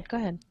 go ahead. Go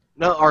ahead.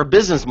 No, our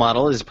business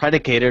model is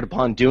predicated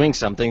upon doing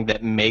something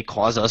that may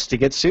cause us to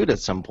get sued at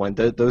some point.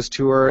 Those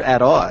two are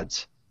at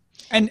odds.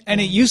 And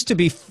it used to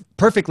be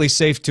perfectly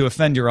safe to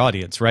offend your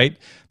audience, right?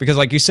 Because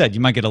like you said,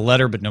 you might get a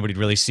letter, but nobody'd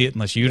really see it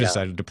unless you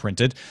decided to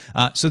print it.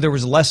 So there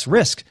was less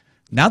risk.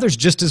 Now there's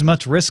just as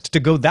much risk to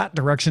go that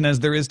direction as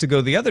there is to go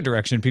the other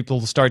direction.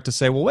 People start to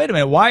say, well, wait a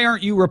minute, why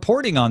aren't you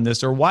reporting on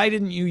this? Or why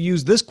didn't you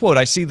use this quote?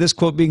 I see this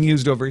quote being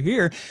used over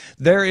here.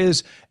 There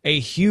is a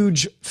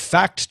huge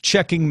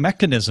fact-checking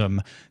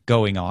mechanism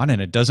going on,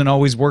 and it doesn't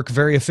always work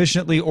very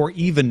efficiently or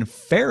even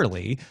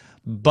fairly.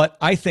 But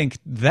I think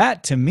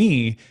that, to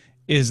me,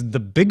 is the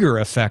bigger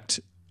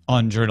effect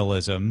on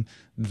journalism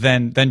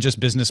than just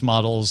business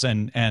models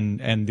and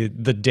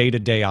the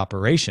day-to-day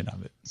operation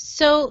of it.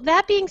 So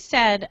that being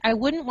said, I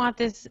wouldn't want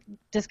this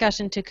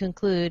discussion to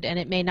conclude, and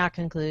it may not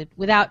conclude,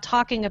 without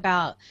talking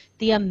about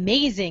the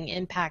amazing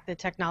impact that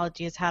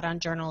technology has had on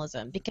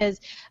journalism. Because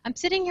I'm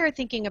sitting here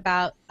thinking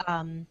about,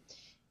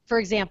 for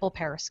example,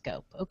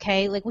 Periscope,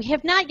 okay? Like, we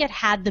have not yet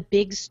had the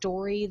big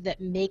story that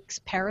makes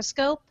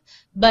Periscope,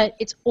 but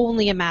it's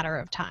only a matter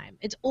of time.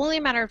 It's only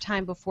a matter of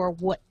time before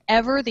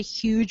whatever the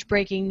huge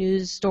breaking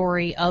news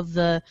story of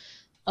the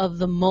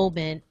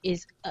moment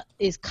is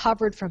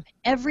covered from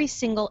every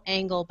single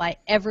angle by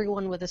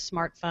everyone with a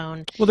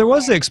smartphone. Well, there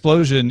was the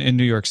explosion in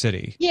New York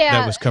City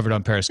that was covered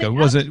on Periscope.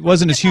 It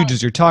wasn't as huge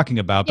as you're talking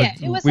about, but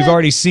we've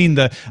already seen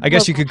I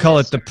guess you could call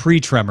it the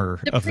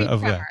pre-tremor of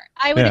that.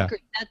 I would agree.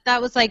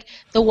 That was like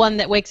the one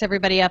that wakes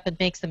everybody up and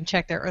makes them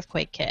check their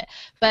earthquake kit.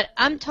 But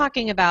I'm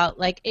talking about,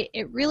 like,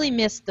 it really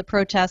missed the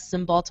protests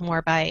in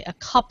Baltimore by a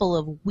couple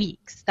of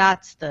weeks.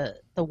 That's the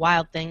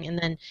wild thing. And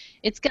then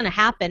it's going to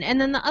happen.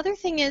 And then the other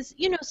thing is,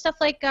 stuff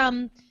like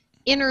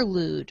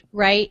Interlude,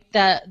 right?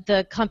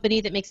 The company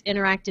that makes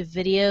interactive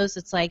videos.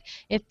 It's like,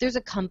 if there's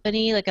a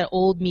company, like an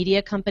old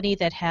media company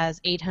that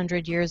has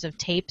 800 years of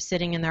tape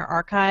sitting in their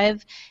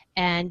archive,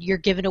 and you're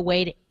given a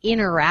way to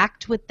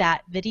interact with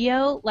that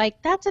video,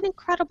 like, that's an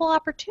incredible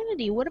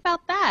opportunity. What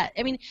about that?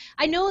 I mean,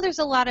 I know there's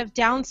a lot of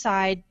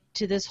downside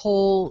to this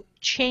whole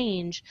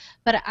change,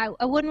 but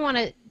I wouldn't want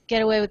to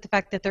get away with the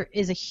fact that there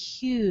is a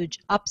huge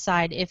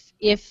upside if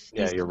these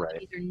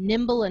companies are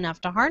nimble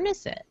enough to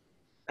harness it.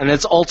 And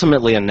it's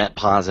ultimately a net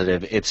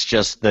positive. It's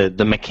just the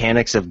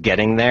mechanics of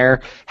getting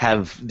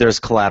there's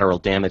collateral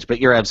damage. But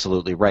you're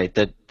absolutely right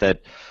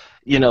that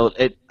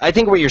I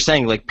think what you're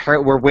saying, like,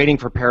 we're waiting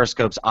for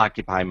Periscope's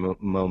Occupy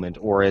moment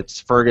or its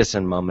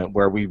Ferguson moment,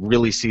 where we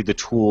really see the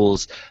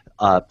tools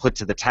put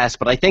to the test.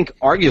 But I think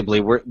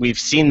arguably we've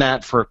seen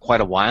that for quite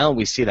a while.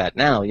 We see that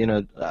now.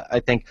 I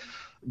think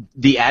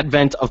the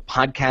advent of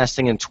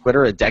podcasting and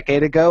Twitter a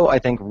decade ago, I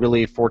think,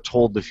 really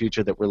foretold the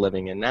future that we're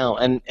living in now.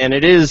 And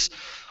it is.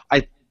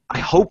 I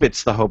hope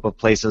it's the hope of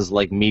places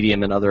like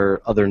Medium and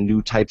other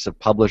new types of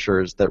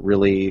publishers that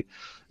really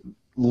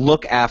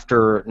look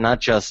after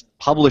not just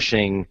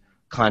publishing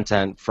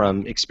content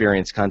from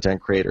experienced content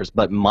creators,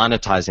 but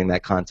monetizing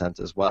that content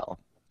as well.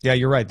 Yeah,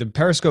 you're right. The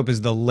Periscope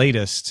is the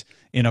latest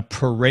in a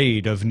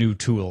parade of new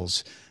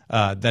tools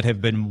that have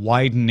been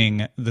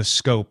widening the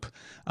scope.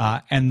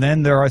 And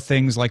then there are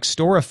things like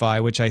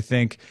Storify, which I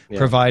think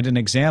provide an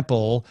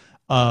example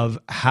of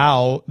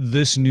how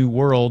this new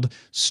world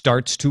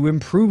starts to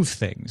improve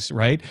things,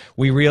 right?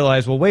 We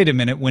realize, well, wait a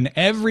minute, when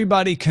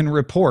everybody can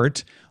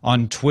report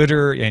on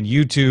Twitter and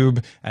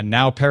YouTube and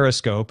now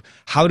Periscope,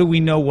 how do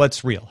we know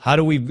what's real? How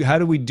do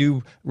we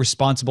do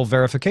responsible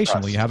verification?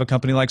 Well, you have a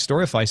company like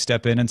Storify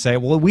step in and say,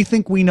 well, we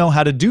think we know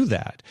how to do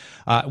that.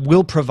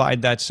 We'll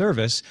provide that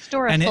service.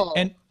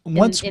 Storify.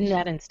 In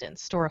that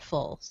instance,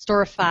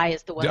 Storify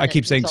is the one. I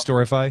keep saying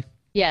Storify.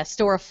 Yeah,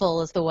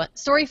 Storyful is the one.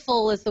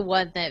 Storyful is the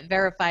one that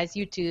verifies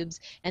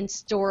YouTube's, and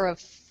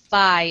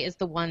Storify is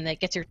the one that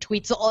gets your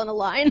tweets all in a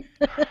line.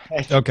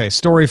 Okay,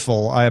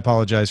 Storyful. I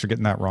apologize for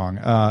getting that wrong.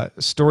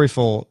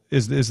 Storyful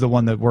is the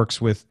one that works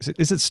with.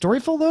 Is it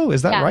Storyful though?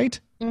 Is that Yeah. right?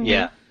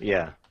 Mhm.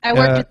 Yeah. I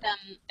worked with them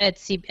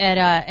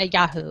at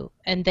Yahoo,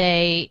 and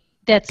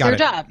that's Got their it.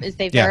 job is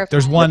they Yeah, verify.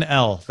 there's one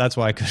L. That's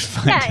why I couldn't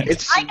find Yeah, it.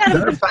 It's I got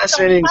they're a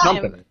fascinating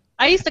company.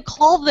 I used to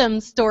call them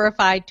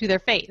Storified to their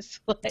face.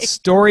 Like,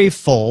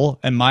 Storyful,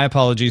 and my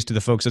apologies to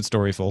the folks at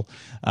Storyful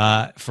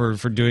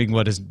for doing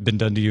what has been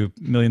done to you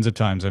millions of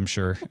times, I'm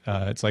sure.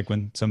 It's like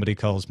when somebody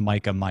calls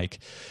Mike a Mike.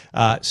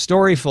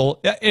 Storyful,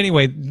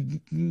 anyway,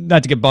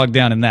 not to get bogged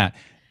down in that,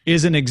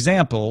 is an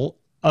example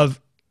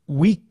of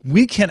we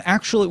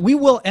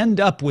will end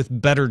up with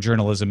better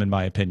journalism, in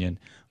my opinion,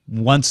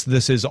 once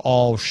this is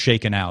all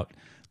shaken out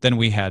than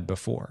we had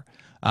before.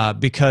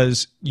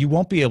 Because you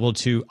won't be able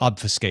to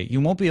obfuscate.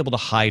 You won't be able to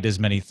hide as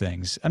many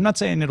things. I'm not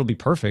saying it'll be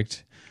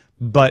perfect,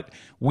 but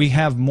we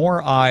have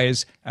more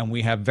eyes and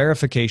we have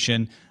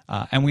verification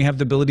and we have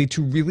the ability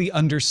to really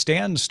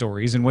understand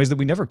stories in ways that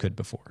we never could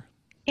before.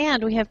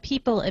 and we have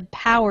people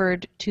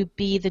empowered to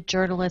be the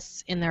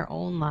journalists in their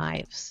own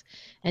lives.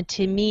 And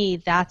to me,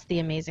 that's the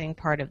amazing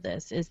part of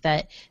this, is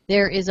that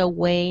there is a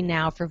way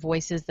now for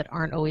voices that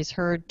aren't always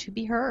heard to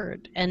be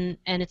heard. And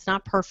it's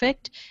not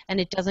perfect, and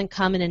it doesn't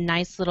come in a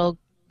nice little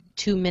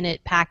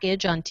 2-minute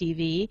package on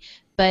TV,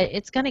 but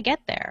it's going to get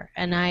there.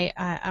 And I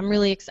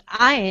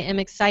am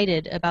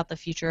excited about the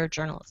future of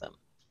journalism.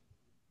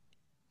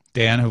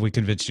 Dan, have we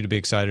convinced you to be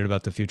excited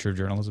about the future of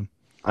journalism?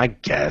 I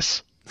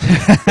guess.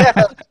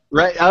 Yeah,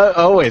 right.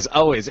 Always.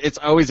 It's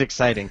always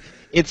exciting.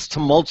 It's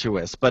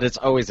tumultuous, but it's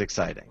always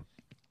exciting.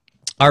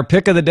 Our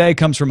pick of the day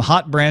comes from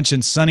Hot Branch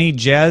in sunny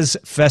Jazz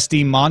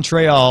Festi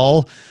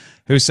Montreal,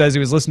 who says he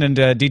was listening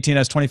to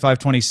DTNS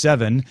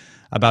 2527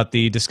 about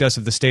the discuss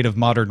of the state of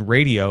modern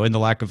radio, and the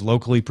lack of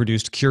locally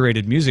produced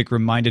curated music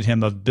reminded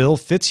him of Bill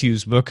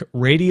Fitzhugh's book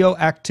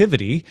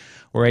Radioactivity,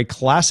 where a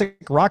classic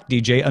rock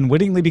DJ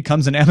unwittingly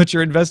becomes an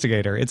amateur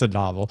investigator. It's a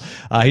novel.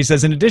 He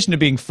says, in addition to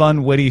being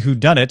fun, witty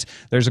whodunit,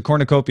 there's a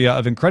cornucopia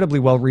of incredibly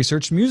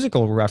well-researched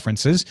musical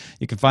references.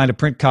 You can find a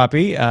print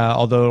copy,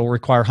 although it'll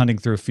require hunting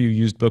through a few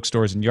used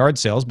bookstores and yard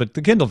sales, but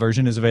the Kindle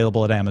version is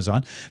available at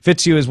Amazon.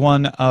 Fitzhugh is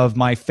one of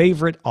my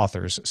favorite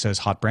authors, says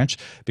Hot Branch,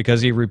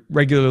 because he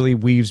regularly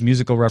weaves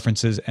musical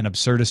references and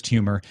absurdist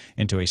humor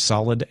into a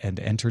solid and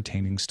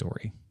entertaining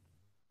story.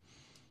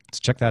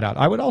 Let's check that out.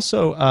 I would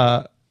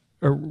also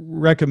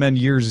recommend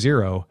Year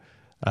Zero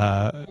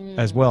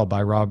as well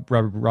by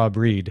Rob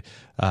Reed.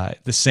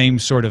 The same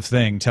sort of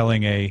thing,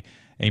 telling a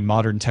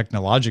modern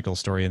technological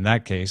story in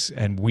that case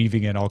and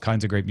weaving in all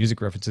kinds of great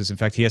music references. In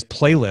fact, he has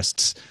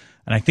playlists,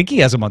 and I think he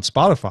has them on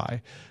Spotify,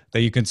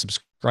 that you can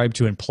subscribe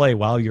to and play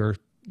while you're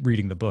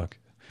reading the book.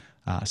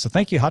 So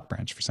thank you, Hot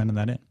Branch, for sending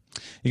that in.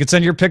 You can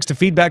send your picks to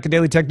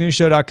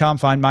feedback@dailytechnewsshow.com.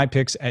 Find my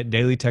picks at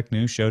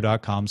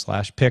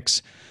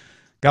dailytechnewsshow.com/picks.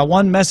 Got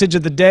one message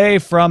of the day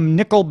from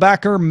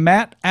Nickelbacker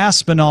Matt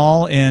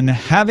Aspinall in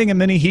Having a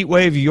Mini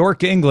Heatwave,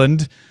 York,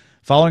 England.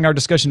 Following our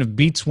discussion of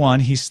Beats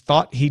One, he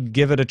thought he'd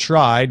give it a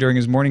try during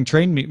his morning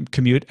train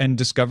commute and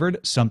discovered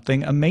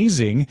something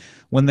amazing.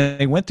 When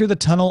they went through the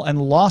tunnel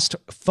and lost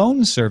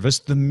phone service,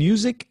 the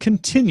music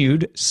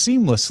continued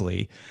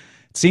seamlessly.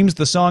 It seems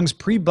the songs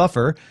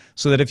pre-buffer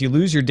so that if you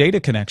lose your data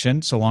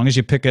connection, so long as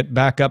you pick it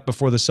back up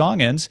before the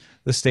song ends,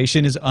 the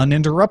station is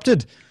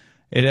uninterrupted.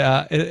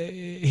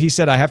 He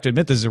said, I have to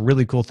admit, this is a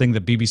really cool thing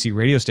that BBC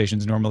radio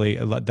stations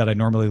that I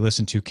normally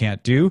listen to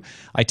can't do.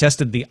 I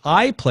tested the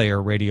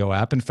iPlayer radio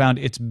app and found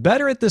it's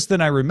better at this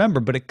than I remember,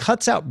 but it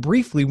cuts out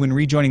briefly when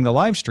rejoining the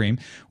live stream,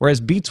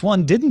 whereas Beats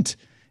One didn't.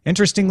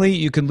 Interestingly,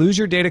 you can lose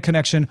your data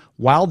connection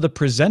while the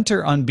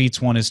presenter on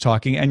Beats One is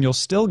talking, and you'll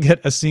still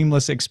get a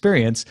seamless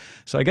experience.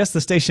 So I guess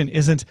the station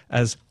isn't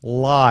as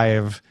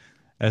live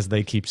as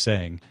they keep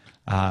saying.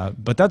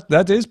 But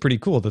that is pretty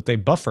cool that they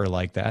buffer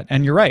like that.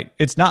 And you're right,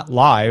 it's not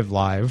live.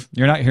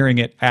 You're not hearing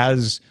it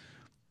as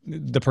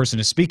the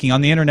person is speaking.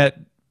 On the internet,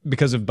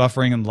 because of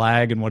buffering and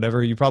lag and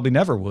whatever, you probably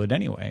never would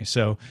anyway.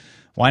 So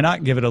why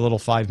not give it a little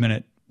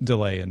 5-minute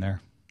delay in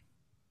there?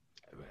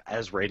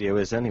 As radio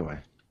is anyway.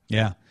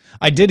 Yeah.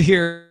 I did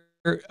hear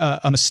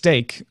a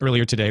mistake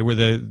earlier today where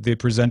the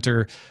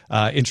presenter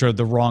introed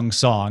the wrong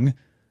song.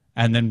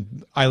 And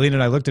then Eileen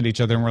and I looked at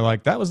each other and we're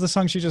like, that was the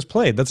song she just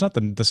played. That's not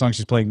the song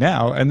she's playing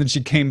now. And then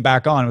she came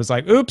back on and was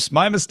like, oops,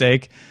 my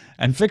mistake,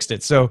 and fixed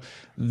it. So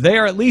they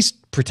are at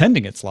least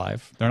pretending it's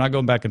live. They're not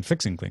going back and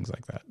fixing things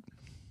like that.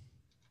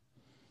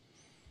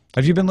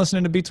 Have you been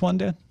listening to Beats One,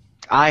 Dan?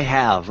 I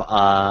have.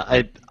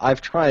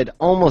 I've tried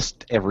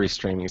almost every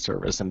streaming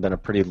service and been a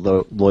pretty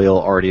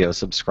loyal RDO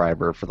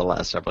subscriber for the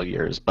last several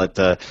years. But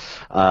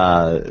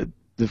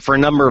for a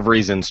number of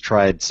reasons,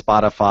 tried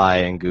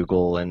Spotify and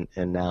Google and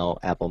now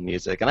Apple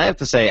Music. And I have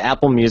to say,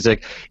 Apple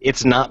Music,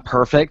 it's not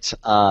perfect,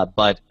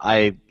 but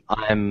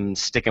I'm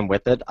sticking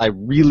with it. I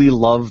really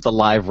love the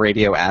live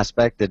radio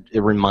aspect. It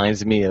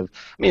reminds me of,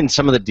 I mean,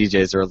 some of the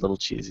DJs are a little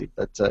cheesy,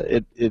 but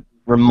it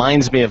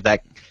reminds me of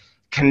that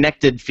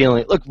connected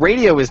feeling. Look,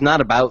 radio is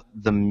not about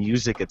the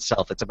music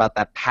itself. It's about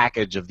that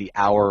package of the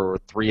hour or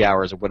 3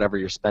 hours or whatever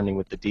you're spending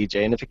with the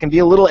DJ. And if it can be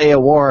a little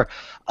AOR,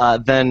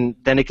 then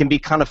it can be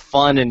kind of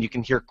fun and you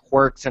can hear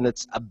quirks, and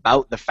it's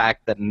about the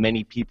fact that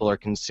many people are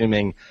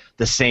consuming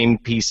the same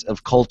piece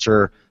of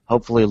culture,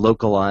 hopefully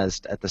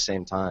localized at the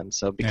same time.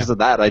 So because of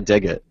that, I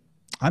dig it.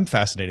 I'm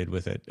fascinated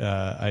with it.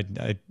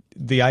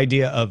 The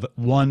idea of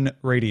one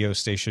radio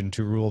station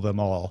to rule them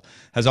all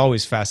has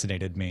always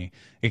fascinated me.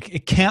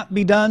 It can't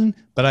be done,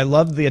 but I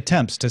love the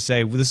attempts to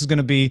say, well, this is going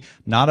to be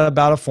not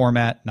about a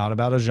format, not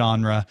about a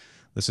genre.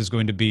 This is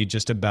going to be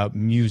just about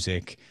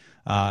music.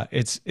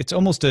 It's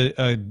almost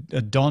a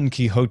Don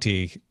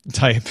Quixote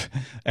type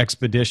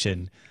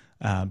expedition.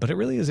 But it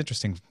really is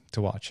interesting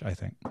to watch, I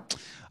think.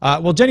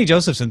 Well, Jenny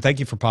Josephson, thank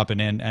you for popping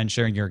in and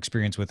sharing your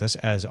experience with us,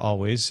 as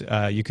always.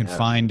 You can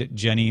find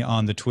Jenny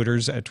on the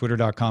Twitters at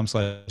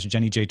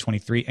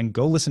twitter.com/JennyJ23 and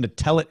go listen to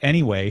Tell It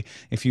Anyway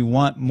if you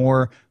want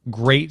more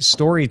great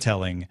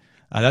storytelling.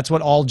 That's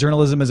what all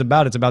journalism is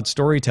about. It's about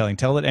storytelling.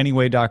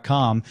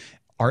 TellItAnyway.com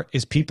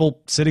is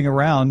people sitting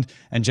around,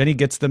 and Jenny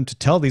gets them to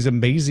tell these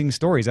amazing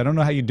stories. I don't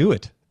know how you do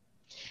it.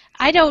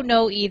 I don't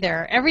know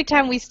either. Every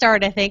time we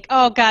start, I think,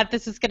 oh, God,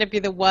 this is going to be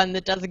the one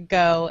that doesn't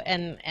go.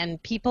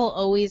 And people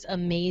always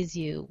amaze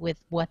you with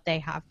what they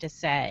have to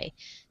say.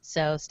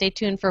 So stay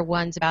tuned for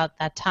ones about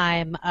that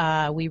time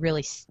we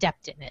really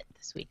stepped in it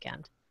this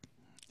weekend.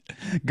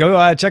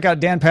 Go check out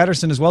Dan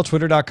Patterson as well,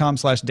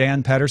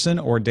 twitter.com/Dan Patterson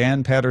or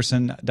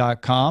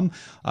danpatterson.com.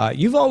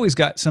 You've always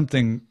got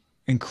something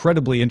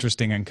incredibly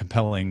interesting and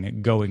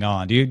compelling going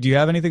on. Do you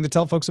have anything to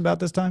tell folks about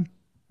this time?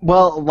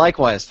 Well,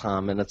 likewise,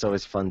 Tom, and it's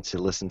always fun to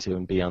listen to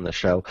and be on the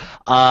show.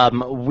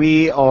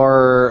 We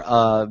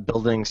are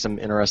building some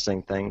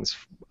interesting things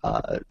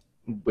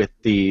with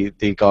the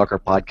Gawker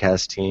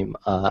podcast team.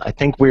 I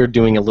think we're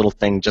doing a little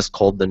thing just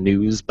called The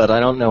News, but I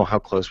don't know how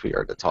close we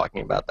are to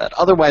talking about that.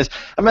 Otherwise,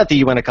 I'm at the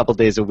UN a couple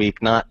days a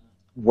week, not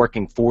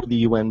working for the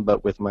UN,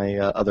 but with my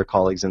other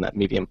colleagues in that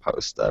Medium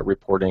Post,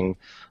 reporting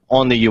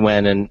on the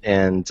UN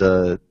and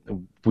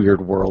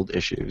weird world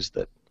issues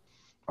that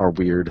are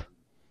weird.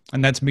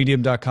 And that's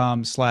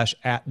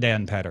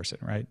medium.com/@Dan Patterson,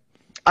 right?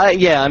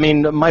 Yeah, I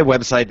mean, my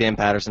website,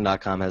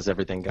 danpatterson.com, has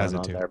everything going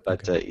on there.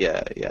 But okay.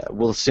 yeah,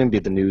 we'll soon be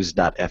the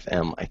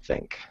news.fm, I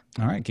think.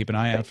 All right, keep an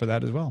eye out for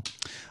that as well.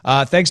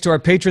 Thanks to our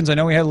patrons. I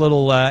know we had a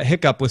little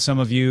hiccup with some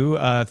of you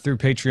through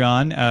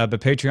Patreon, but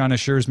Patreon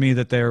assures me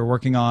that they're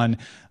working on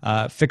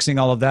fixing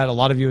all of that. A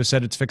lot of you have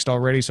said it's fixed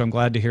already, so I'm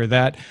glad to hear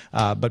that.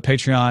 But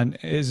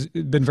Patreon has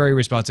been very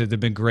responsive. They've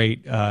been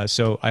great.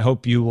 So I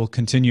hope you will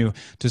continue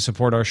to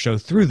support our show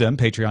through them,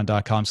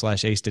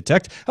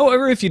 patreon.com/AceDetect.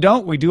 However, if you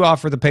don't, we do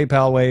offer the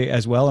PayPal way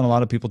as well, and a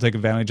lot of people take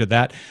advantage of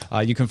that.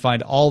 You can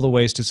find all the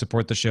ways to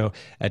support the show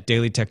at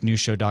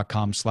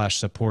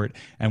dailytechnewsshow.com/support.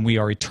 And we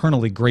are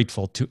eternally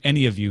grateful to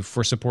any of you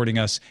for supporting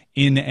us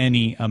in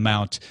any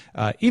amount,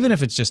 even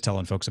if it's just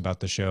telling folks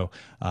about the show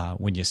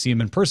when you see them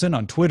in person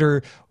on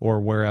Twitter or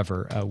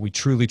wherever. We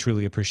truly,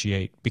 truly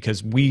appreciate,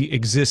 because we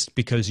exist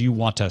because you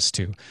want us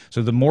to.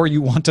 So the more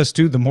you want us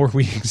to, the more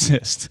we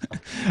exist.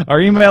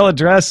 Our email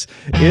address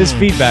is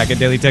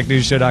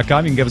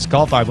feedback@dailytechnewsshow.com. You can give us a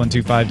call,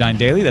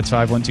 512-59-DAILY. That's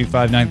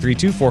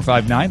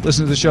 512-592-4559.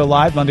 Listen to the show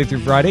live Monday through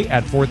Friday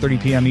at 4:30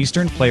 p.m.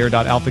 Eastern,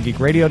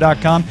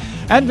 player.alphageekradio.com,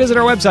 and visit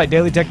our website,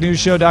 dailytechnewsshow.com.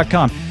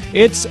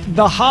 It's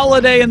the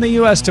holiday in the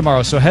U.S.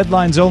 tomorrow, so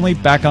headlines only.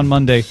 Back on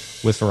Monday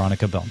with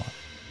Veronica Belmont.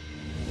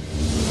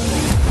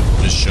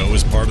 This show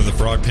is part of the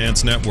Frog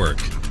Pants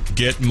Network.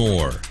 Get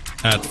more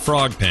at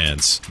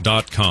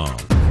frogpants.com.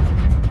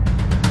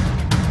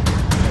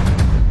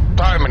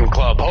 Diamond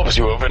Club hopes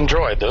you have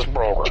enjoyed this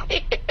program.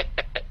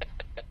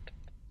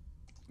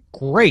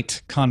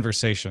 Great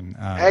conversation,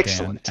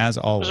 Excellent. Dan, as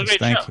always.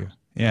 Thank you.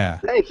 Yeah.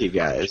 Thank you,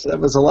 guys. That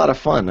was a lot of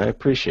fun. I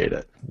appreciate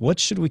it. What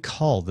should we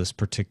call this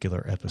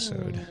particular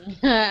episode?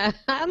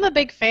 I'm a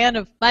big fan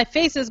of My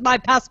Face is My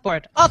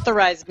Passport.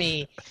 Authorize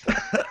me.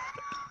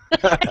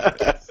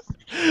 I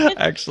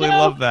actually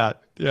love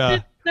that. Yeah.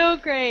 It's so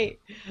great.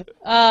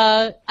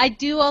 I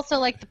do also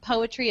like the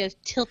poetry of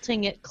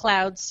Tilting at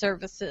Cloud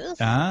Services.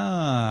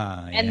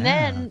 And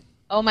then,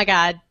 oh my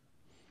God,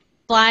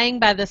 Flying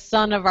by the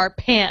Sun of Our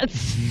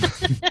Pants.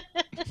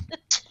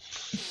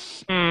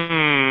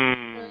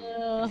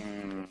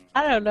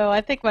 I don't know.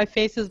 I think My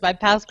Face is My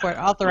Passport.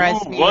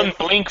 Authorized me. One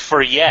blink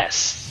for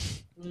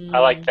yes. I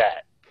like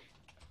that.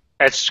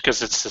 That's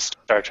because it's the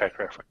Star Trek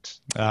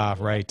reference.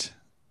 Right.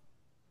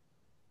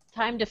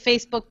 Time to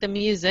Facebook the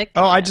music.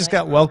 Oh, I just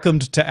got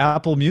welcomed to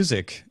Apple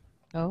Music.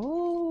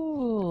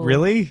 Oh.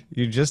 Really?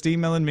 You're just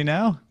emailing me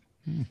now?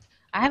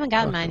 I haven't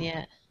gotten mine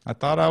yet. I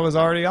thought I was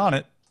already on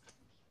it.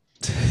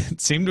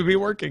 It seemed to be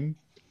working.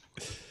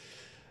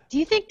 Do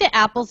you think that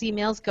Apple's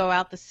emails go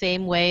out the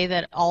same way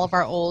that all of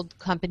our old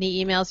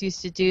company emails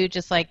used to do,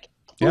 just like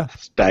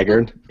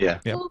Staggered? Yeah.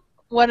 Yep.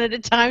 one at a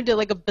time to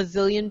like a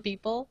bazillion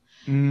people?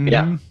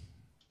 Yeah.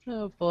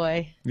 Oh,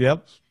 boy.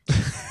 Yep.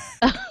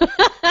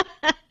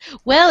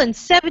 Well, in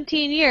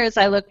 17 years,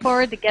 I look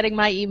forward to getting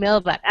my email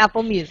about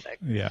Apple Music.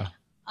 Yeah.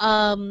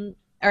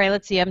 All right,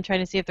 let's see. I'm trying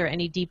to see if there are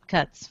any deep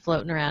cuts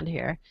floating around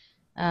here.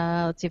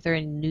 Let's see if there are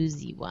any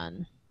newsy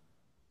one.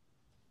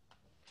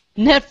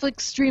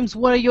 Netflix streams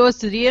one of yours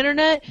to the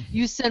internet.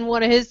 You send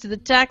one of his to the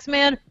tax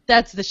man.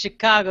 That's the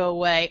Chicago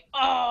way.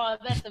 Oh,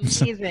 that's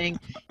amazing.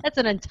 That's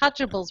an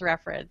Untouchables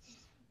reference.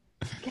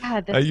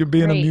 God, that's Are you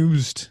being great.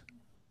 amused?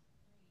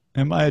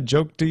 Am I a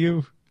joke to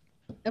you?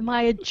 Am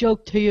I a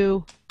joke to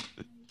you?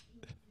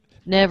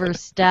 Never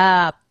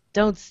stop.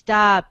 Don't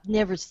stop.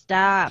 Never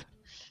stop.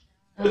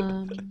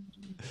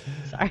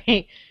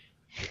 Sorry.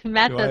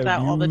 Matt Do does I that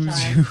all the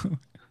amuse time. you?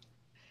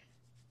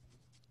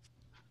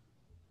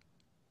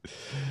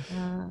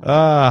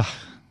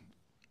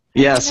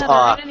 Yes. Yeah, there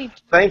aren't any-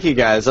 Thank you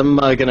guys. I'm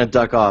gonna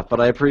duck off, but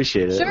I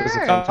appreciate it. It was a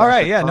Sure. fantastic All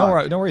right, yeah, no,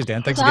 talk. no worries,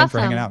 Dan. Thanks That's again for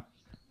awesome. hanging out.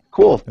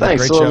 Cool. a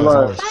Thanks. great show, as We'll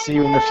always. see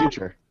you in the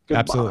future. Goodbye.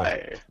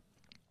 Absolutely.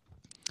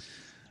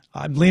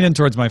 I'm leaning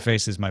towards my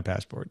face is my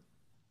passport.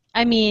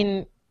 I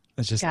mean,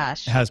 It's just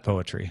Gosh. has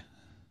poetry.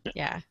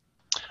 yeah.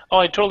 Oh,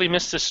 I totally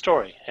missed this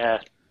story. Yeah.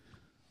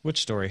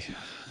 Which story?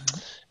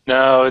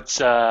 No,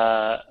 it's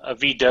a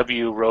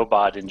VW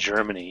robot in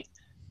Germany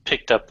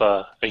picked up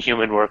a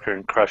human worker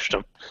and crushed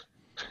him.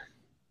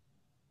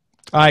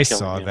 I Killing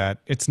saw you. that.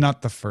 It's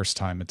not the first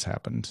time it's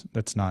happened.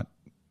 That's not,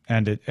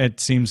 and it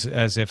seems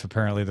as if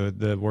apparently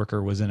the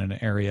worker was in an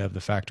area of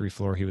the factory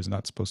floor he was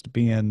not supposed to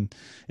be in.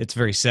 It's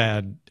very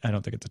sad. I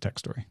don't think it's a tech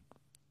story.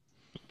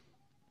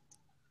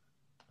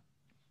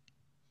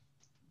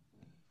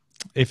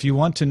 If you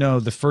want to know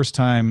the first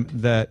time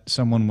that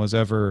someone was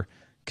ever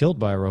killed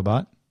by a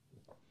robot,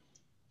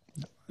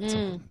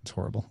 it's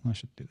horrible. I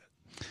should do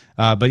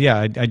that. But yeah,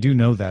 I do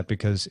know that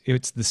because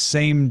it's the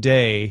same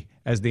day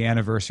as the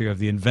anniversary of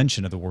the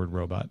invention of the word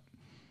robot.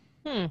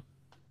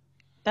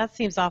 That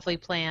seems awfully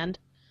planned.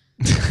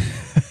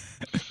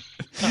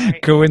 Sorry.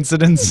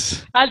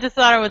 Coincidence? I just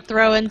thought I would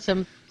throw in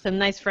some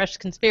nice fresh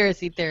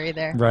conspiracy theory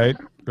there. Right,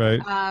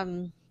 right.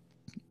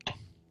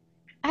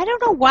 I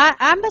don't know why.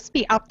 I must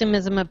be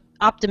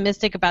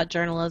optimistic about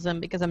journalism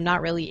because I'm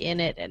not really in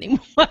it anymore.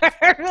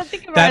 I don't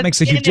think if I That was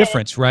makes a in huge it,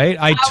 difference, right?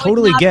 I would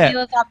totally not get feel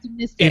as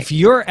optimistic. if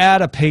you're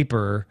at a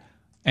paper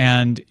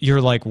and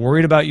you're like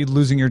worried about you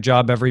losing your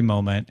job every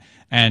moment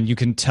and you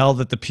can tell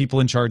that the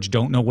people in charge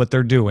don't know what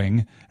they're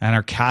doing and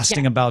are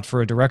casting about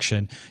for a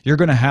direction, you're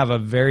going to have a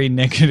very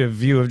negative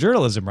view of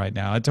journalism right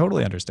now. I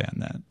totally understand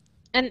that.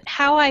 And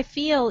how I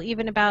feel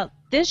even about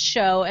this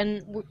show,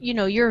 and you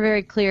know, you're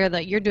very clear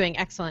that you're doing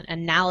excellent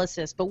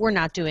analysis, but we're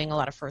not doing a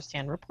lot of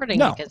firsthand reporting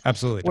No, because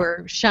absolutely not.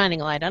 we're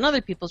shining a light on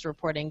other people's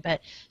reporting. But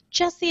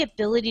just the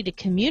ability to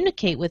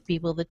communicate with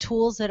people, the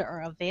tools that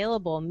are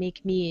available,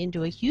 make me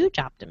into a huge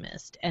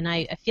optimist, and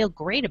I feel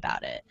great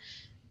about it.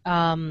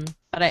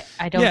 But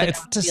I don't think it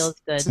feels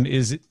good.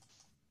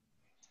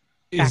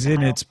 Is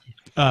in its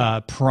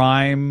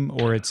prime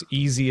or its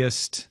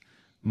easiest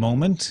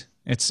moment.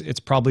 It's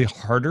probably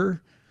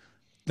harder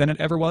than it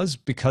ever was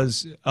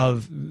because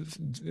of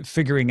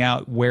figuring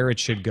out where it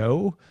should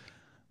go.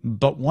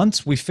 But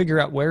once we figure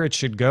out where it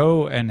should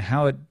go and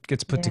how it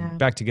gets put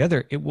back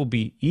together, it will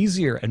be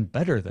easier and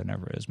better than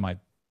ever is my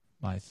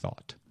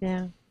thought.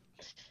 Yeah.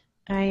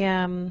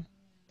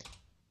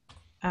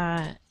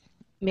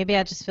 Maybe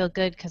I just feel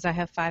good because I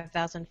have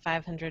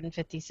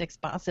 5,556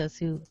 bosses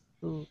who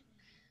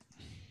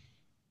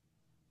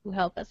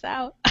help us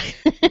out.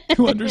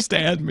 Who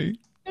understand me.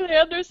 They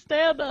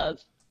understand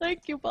us.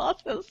 Thank you,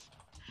 bosses.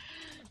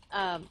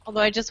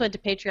 Although I just went to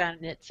Patreon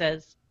and it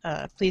says,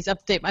 please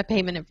update my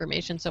payment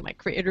information so my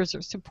creators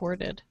are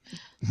supported.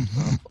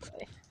 Oh,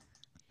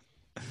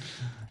 boy.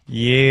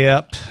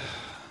 Yep.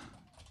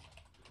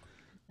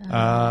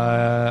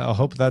 I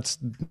hope that's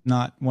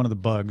not one of the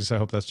bugs. I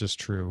hope that's just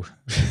true.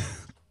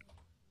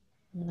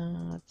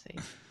 No, let's see.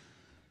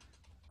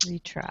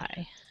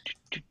 Retry.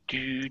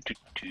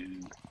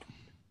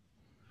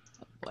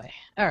 Oh boy.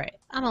 All right.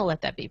 I'm gonna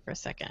let that be for a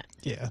second.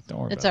 Yeah, don't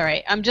worry It's about all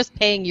right. I'm just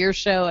paying your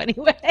show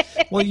anyway.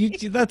 Well,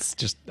 that's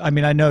just, I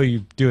mean, I know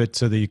you do it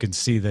so that you can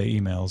see the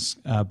emails,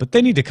 but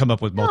they need to come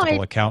up with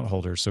multiple account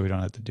holders so we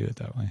don't have to do it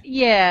that way.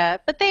 Yeah,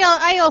 but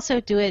I also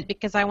do it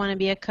because I want to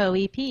be a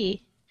co-EP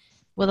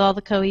with all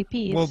the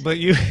co-EPs. Well, but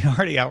you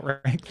already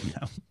outranked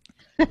them.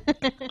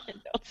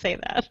 Don't say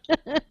that.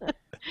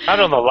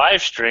 Not on the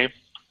live stream.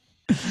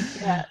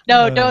 Yeah.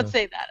 No, don't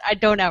say that. I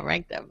don't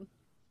outrank them.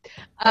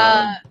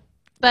 But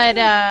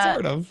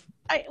Sort of.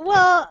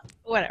 well,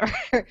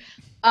 whatever.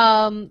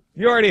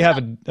 You already have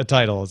a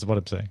title, is what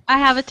I'm saying. I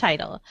have a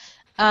title.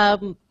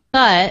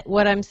 But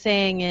what I'm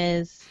saying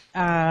is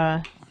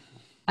I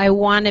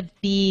want to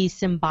be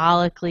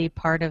symbolically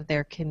part of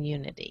their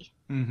community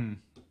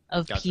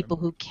of people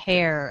who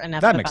care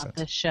enough about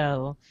the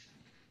show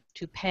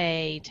to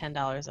pay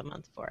 $10 a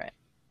month for it.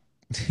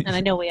 And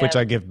I know we Which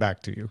I give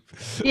back to you.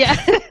 Yeah.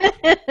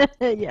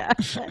 Yeah.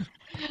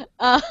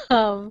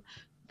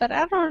 But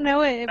I don't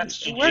know. It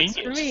works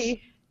for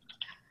me.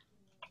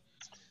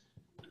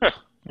 Huh.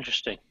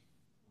 Interesting.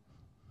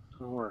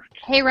 It'll work.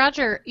 Hey,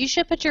 Roger, you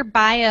should put your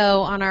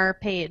bio on our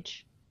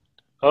page.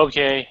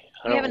 Okay.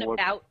 We have an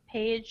about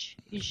page,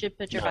 you should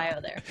put your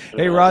bio there.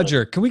 Hey,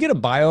 Roger, can we get a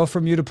bio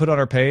from you to put on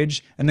our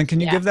page? And then can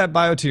you give that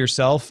bio to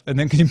yourself? And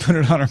then can you put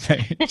it on our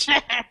page?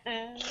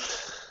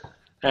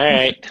 All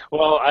right.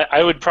 Well,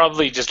 I would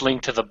probably just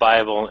link to the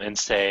Bible and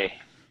say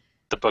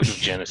the Book of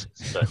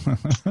Genesis,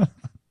 but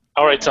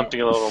I'll write something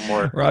a little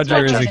more.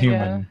 Roger is a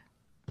human.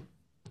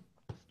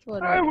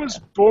 I was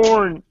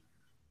born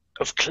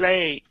of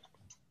clay.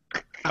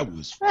 I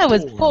was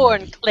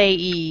born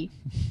clay-y.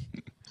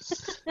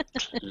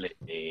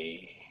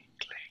 Clay.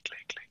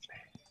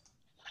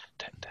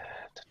 Da, da,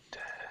 da,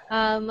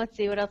 da. Let's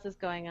see, what else is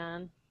going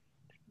on?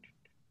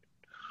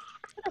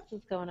 What else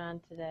is going on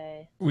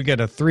today? We get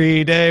a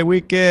 3-day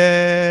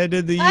weekend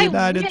in the I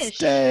United wish.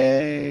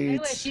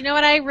 States. I wish. You know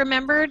what I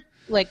remembered?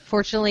 Like,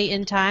 fortunately,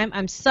 in time,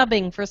 I'm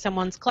subbing for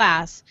someone's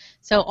class.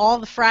 So all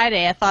the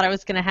Friday I thought I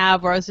was going to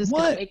have where I was just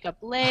going to wake up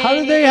late. How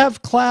do they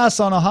have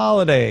class on a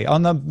holiday,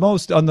 on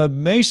the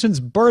nation's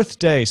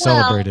birthday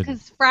celebrated? Well,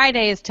 because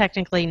Friday is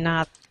technically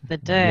not the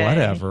day.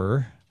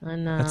 Whatever. I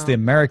know. That's the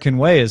American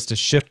way, is to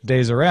shift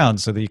days around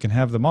so that you can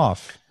have them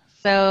off.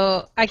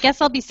 So I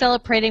guess I'll be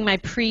celebrating my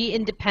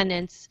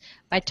pre-independence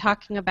by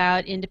talking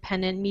about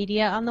independent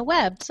media on the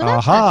web. So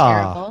that's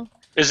not terrible.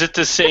 Is it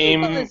the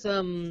same?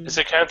 Capitalism. Is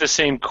it kind of the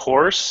same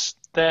course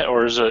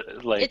or is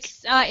it like?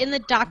 It's in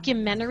the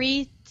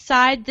documentary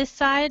side this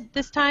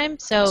time.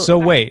 So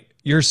wait,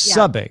 you're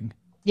subbing?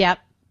 Yep.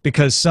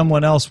 Because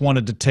someone else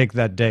wanted to take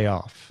that day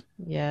off.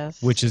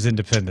 Yes. Which is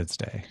Independence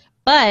Day.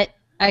 But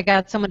I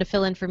got someone to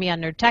fill in for me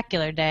on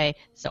Nerdtecular Day,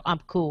 so I'm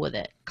cool with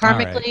it.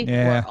 Karmically,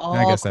 Yeah, we're all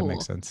I guess cool. that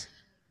makes sense.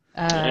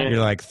 Uh, You're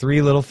like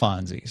 3 little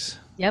Fonzies.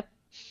 Yep.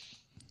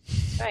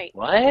 Right.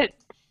 What?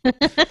 You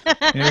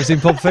ever seen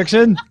Pulp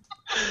Fiction?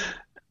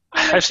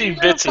 I've seen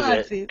bits of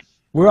it.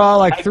 We're all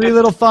like 3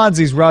 little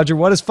Fonzies, Roger.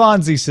 What does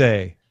Fonzie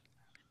say?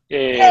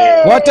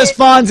 Yeah. What does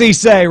Fonzie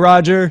say,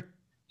 Roger?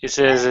 He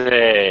says,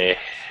 "Hey."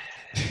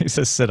 He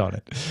says, sit on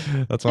it.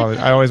 That's why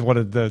I always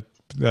wanted the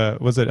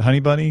was it Honey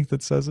Bunny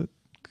that says it?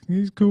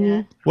 He's cool.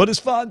 Yeah. What is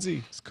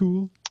Fonzie? It's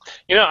cool.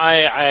 You know,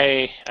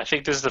 I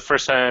think this is the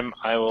first time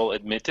I will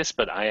admit this,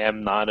 but I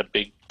am not a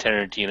big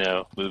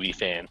Tarantino movie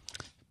fan.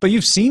 But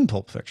you've seen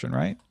Pulp Fiction,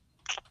 right?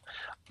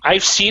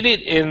 I've seen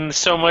it in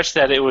so much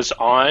that it was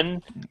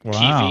on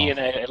TV, and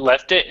I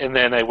left it, and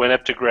then I went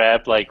up to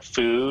grab like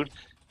food,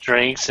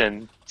 drinks,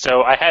 and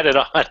so I had it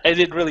on. I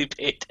didn't really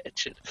pay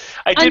attention.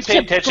 I did pay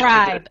attention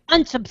to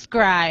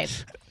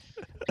Unsubscribe.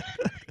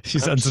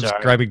 She's I'm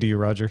unsubscribing to you,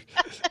 Roger.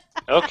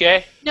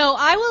 Okay. No,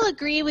 I will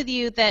agree with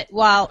you that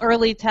while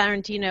early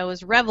Tarantino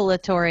was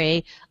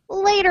revelatory,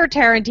 later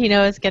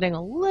Tarantino is getting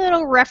a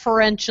little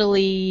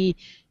referentially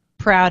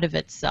proud of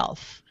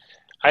itself.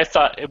 I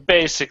thought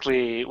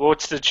basically,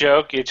 what's the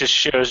joke? It just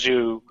shows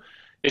you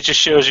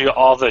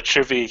all the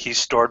trivia he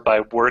stored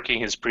by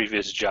working his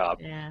previous job.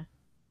 Yeah.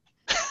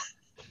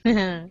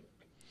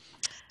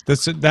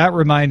 That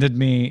reminded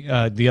me.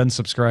 The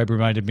unsubscribe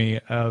reminded me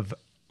of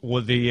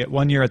the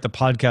one year at the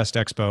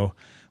Podcast Expo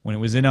when it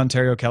was in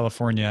Ontario,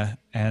 California,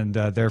 and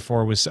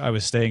therefore I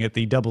was staying at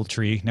the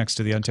DoubleTree next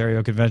to the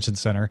Ontario Convention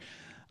Center.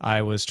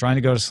 I was trying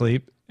to go to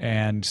sleep,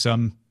 and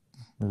some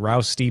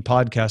rousty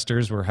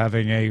podcasters were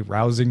having a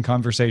rousing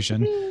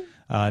conversation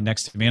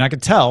next to me, and I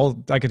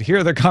could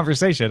hear their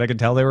conversation. I could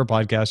tell they were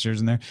podcasters,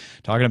 and they're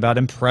talking about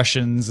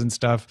impressions and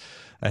stuff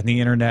and the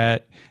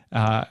internet.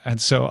 And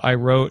so I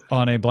wrote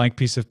on a blank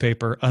piece of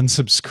paper,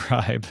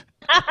 unsubscribe,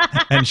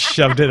 and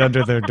shoved it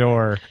under their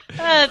door,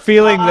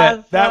 feeling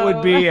awesome. that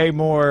would be a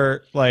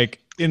more like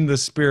in the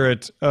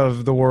spirit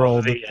of the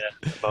world.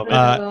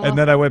 And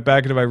then I went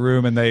back into my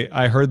room, and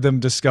I heard them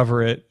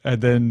discover it,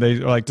 and then they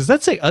were like, does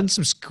that say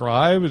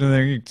unsubscribe? And then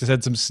they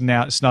said some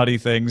snotty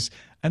things,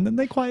 and then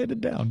they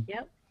quieted down.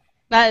 Yep.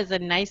 That is a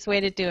nice way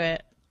to do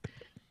it.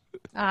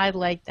 I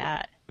like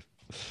that.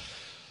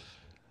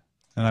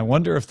 And I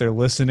wonder if they're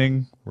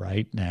listening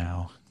right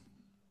now.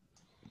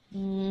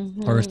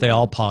 Mm-hmm. Or if they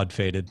all pod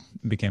faded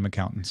and became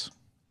accountants.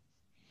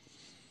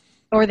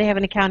 Or they have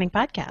an accounting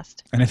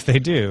podcast. And if they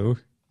do,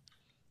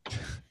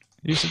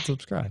 you should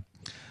subscribe.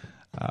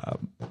 I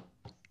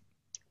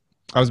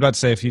was about to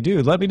say, if you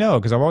do, let me know,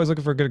 because I'm always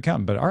looking for a good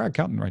accountant. But our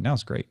accountant right now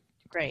is great.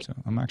 Great. So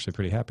I'm actually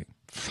pretty happy.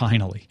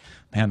 Finally.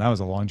 Man, that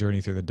was a long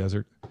journey through the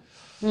desert.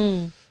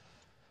 Mm.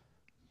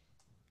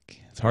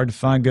 It's hard to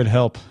find good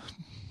help.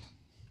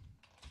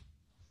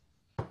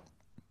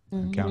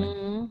 Mm-hmm.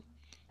 Accounting.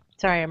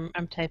 Sorry,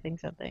 I'm typing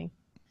something.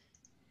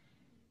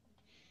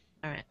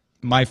 All right.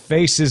 My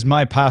face is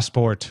my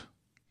passport.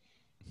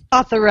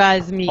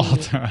 Authorize me.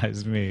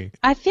 Authorize me.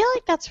 I feel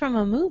like that's from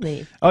a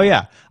movie. Oh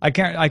yeah, I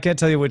can't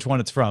tell you which one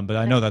it's from, but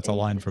I know that's a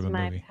line from a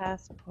my movie.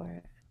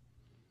 Passport.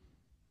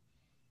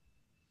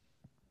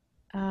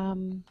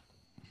 TV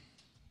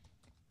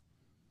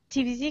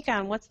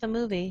Zcon, what's the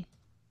movie?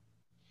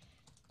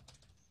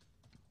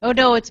 Oh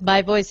no, it's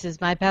My Voice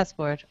is My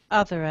Passport.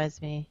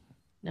 Authorize me.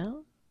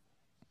 No?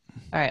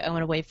 All right, I'm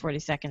going to wait 40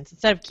 seconds.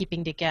 Instead of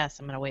keeping to guess,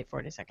 I'm going to wait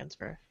 40 seconds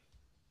for...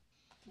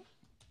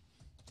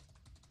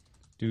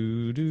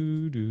 Do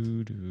do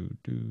do do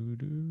do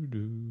do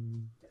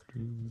do.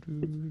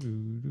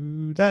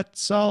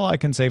 That's all I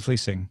can safely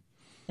sing.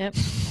 Yep.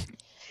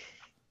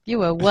 You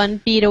were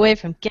 1 beat away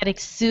from getting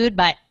sued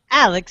by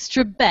Alex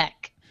Trebek.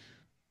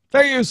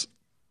 Fair use.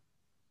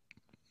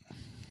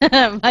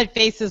 My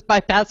face is my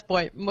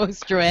passport,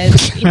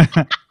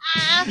 moisturize.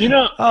 You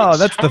know. Oh,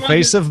 that's the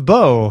face of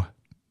Bo.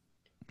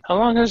 How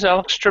long has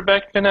Alex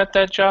Trebek been at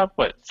that job?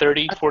 What,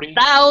 30, 40?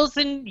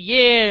 1,000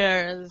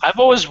 years. I've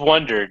always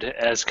wondered,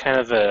 as kind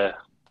of a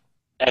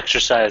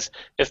exercise,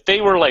 if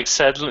they were like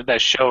said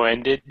that show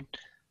ended,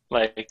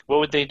 like what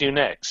would they do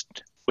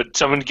next? Would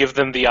someone give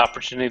them the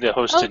opportunity to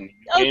host a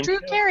game? Drew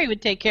Carey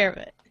would take care of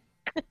it.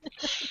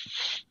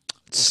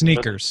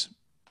 Sneakers.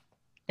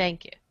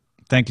 Thank you.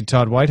 Thank you,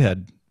 Todd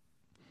Whitehead.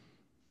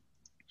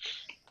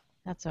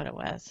 That's what it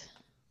was.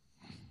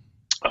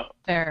 Oh.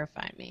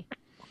 Verify me.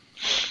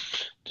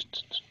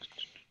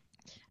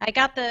 I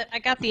got the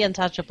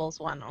Untouchables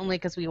one only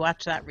because we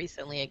watched that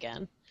recently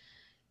again.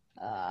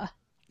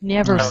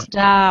 Never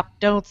stop.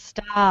 Don't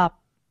stop.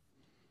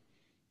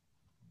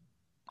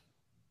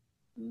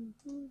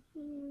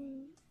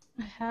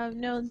 I have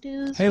no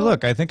news. Hey,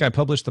 look! I think I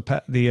published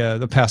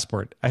the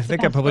passport. I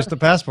think I published the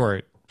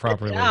passport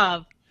properly. Good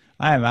job.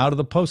 I am out of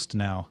the post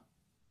now.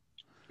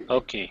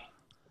 Okay.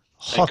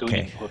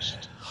 Okay.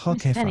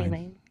 Okay,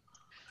 fine.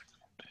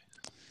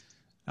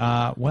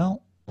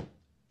 Well,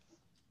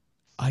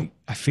 I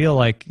feel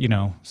like,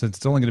 since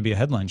it's only going to be a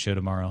headline show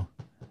tomorrow,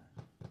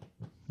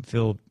 I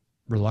feel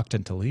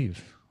reluctant to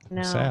leave. No.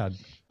 I'm sad.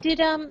 Did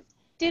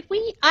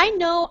we?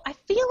 I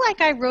feel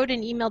like I wrote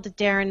an email to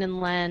Darren and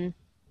Len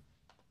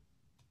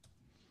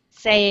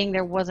saying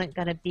there wasn't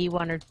going to be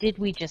one, or did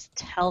we just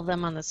tell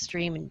them on the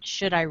stream, and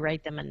should I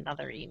write them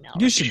another email?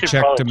 You should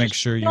check to make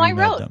sure you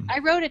emailed them. I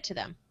wrote it to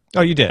them.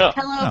 Oh, you did?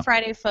 Hello,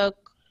 Friday folk.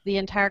 The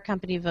entire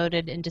company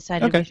voted and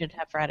decided we should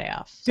have Friday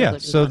off.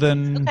 So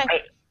then...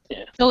 Okay.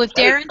 So if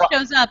Darren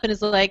shows up and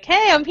is like,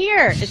 hey, I'm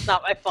here, it's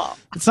not my fault.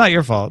 It's not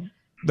your fault.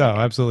 No,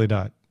 absolutely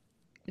not.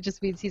 It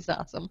just means he's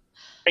awesome.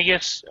 I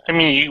guess,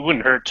 it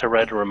wouldn't hurt to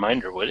write a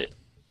reminder, would it?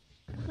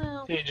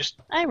 Well,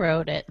 I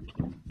wrote it.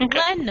 Okay.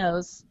 Len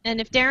knows. And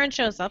if Darren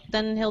shows up,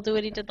 then he'll do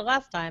what he did the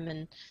last time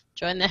and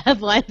join the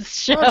headlines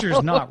show.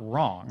 Roger's not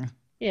wrong.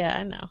 Yeah,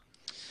 I know.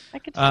 I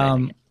could try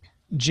it.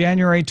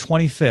 January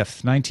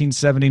 25th,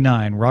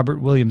 1979,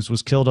 Robert Williams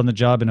was killed on the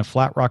job in a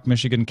Flat Rock,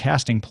 Michigan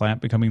casting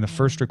plant, becoming the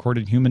first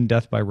recorded human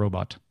death by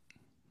robot.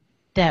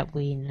 That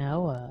we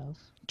know of.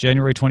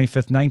 January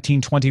 25th,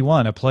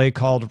 1921, a play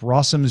called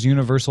Rossum's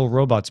Universal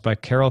Robots by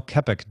Karel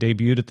Čapek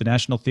debuted at the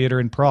National Theatre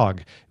in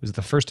Prague. It was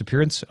the first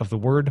appearance of the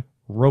word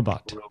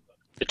robot.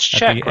 It's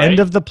Czech, At the end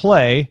of the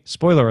play,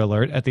 spoiler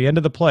alert, at the end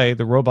of the play,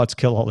 the robots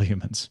kill all the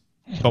humans,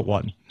 but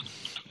one.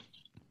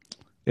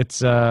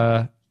 It's,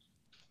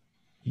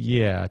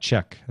 yeah,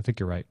 Czech. I think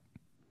you're right.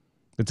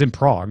 It's in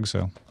Prague,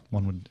 so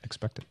one would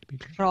expect it to be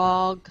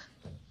Prague.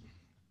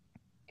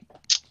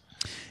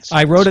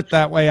 I wrote it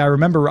that way. I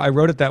remember I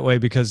wrote it that way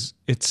because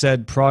it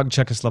said Prague,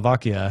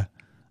 Czechoslovakia,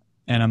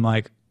 and I'm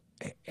like,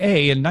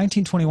 A, in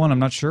 1921, I'm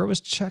not sure it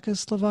was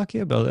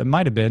Czechoslovakia, but it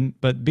might have been,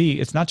 but B,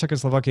 it's not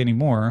Czechoslovakia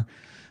anymore,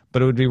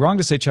 but it would be wrong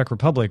to say Czech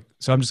Republic,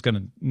 so I'm just going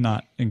to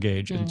not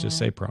engage and just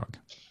say Prague.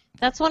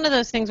 That's one of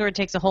those things where it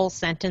takes a whole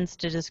sentence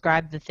to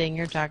describe the thing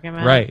you're talking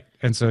about. Right,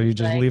 and so you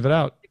just leave it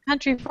out. The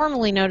country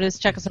formerly known as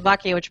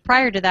Czechoslovakia, which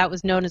prior to that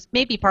was known as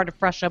maybe part of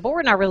Prussia, but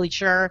we're not really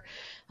sure.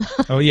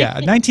 Oh, yeah,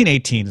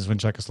 1918 is when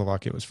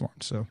Czechoslovakia was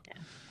formed, so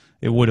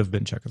it would have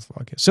been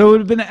Czechoslovakia. So it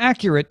would have been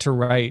accurate to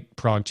write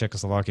Prague,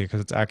 Czechoslovakia, because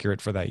it's accurate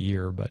for that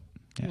year, but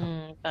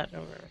yeah.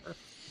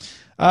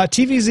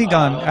 TVZ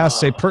Gun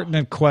asks a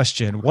pertinent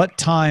question. What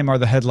time are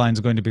the headlines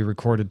going to be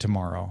recorded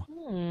tomorrow?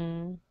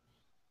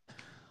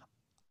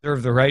 I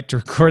reserve the right to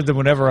record them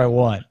whenever I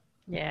want.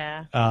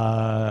 Yeah.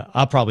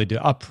 I'll probably do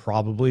it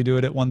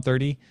at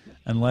 1:30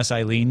 unless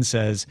Eileen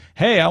says,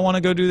 hey, I want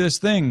to go do this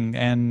thing,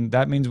 and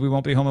that means we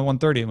won't be home at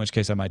 1:30, in which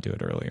case I might do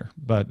it earlier.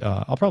 But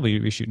I'll probably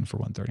be shooting for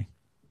 1:30.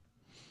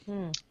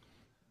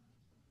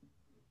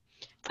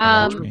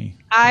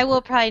 I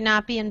will probably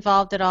not be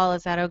involved at all.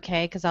 Is that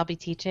okay? Because I'll be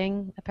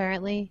teaching,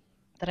 apparently.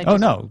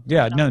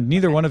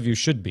 Neither one of you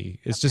should be.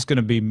 It's just going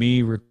to be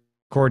me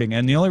recording,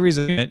 and the only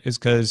reason is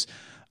because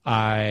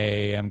I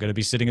am going to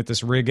be sitting at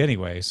this rig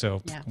anyway,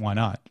 so why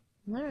not?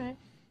 All right.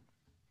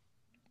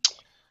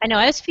 I know.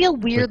 I just feel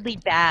weirdly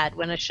bad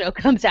when a show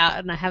comes out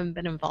and I haven't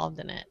been involved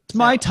in it. It's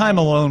my time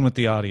alone with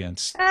the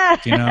audience.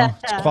 It's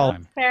quality.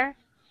 That's fair.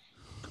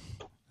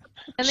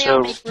 And they all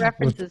make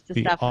references to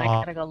stuff, and I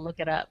gotta go look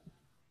it up.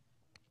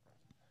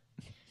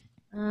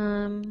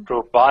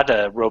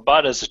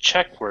 Robota is a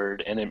Czech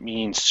word, and it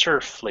means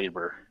serf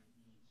labor.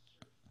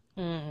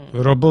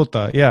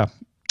 Robota, yeah.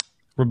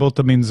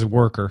 Robota means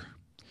worker.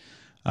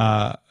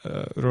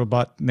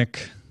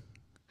 Robotnik.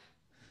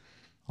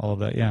 All of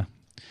that, yeah.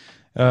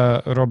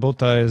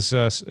 Robota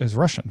is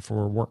Russian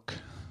for work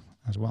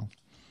as well.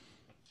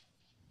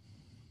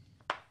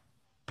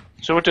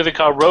 So what do they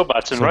call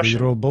robots in Russian?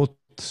 The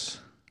robots.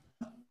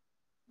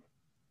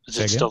 Is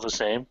it still the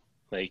same?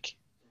 Like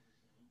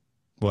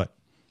what?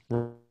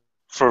 For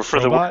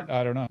Robot? the word?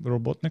 I don't know.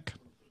 Robotnik.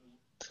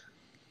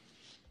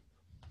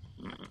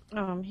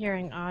 Oh, I'm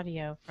hearing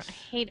audio. I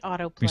hate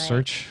autoplay.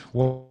 Research.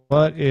 Well,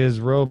 what is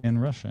robot in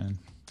Russian?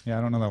 Yeah,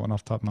 I don't know that one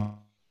off the top of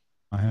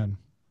my head.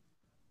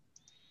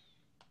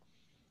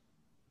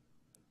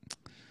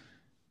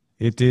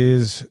 It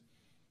is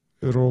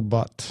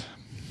robot.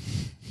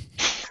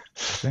 I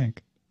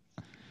think.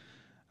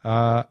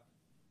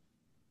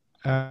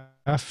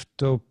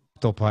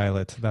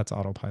 Autopilot. That's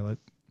autopilot.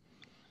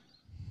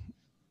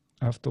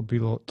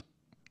 Autopilot.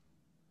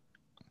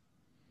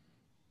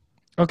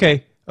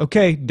 Okay.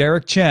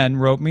 Derek Chen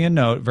wrote me a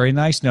note, very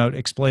nice note,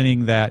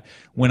 explaining that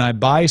when I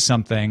buy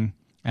something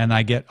and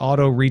I get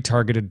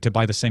auto-retargeted to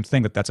buy the same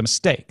thing, that's a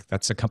mistake.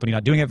 That's a company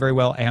not doing it very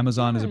well.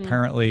 Amazon is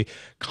apparently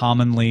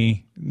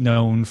commonly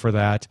known for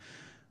that.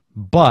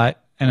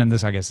 But, and then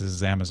this, I guess,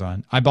 is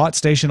Amazon. I bought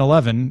Station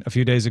 11 a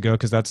few days ago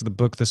because that's the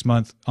book this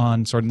month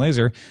on Sword and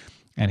Laser.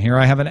 And here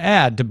I have an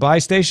ad to buy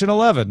Station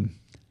 11.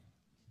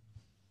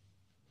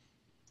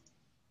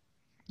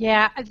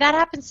 Yeah, that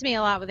happens to me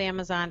a lot with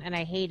Amazon, and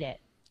I hate it.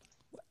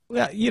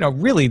 Well,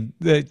 really,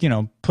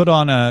 turn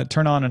on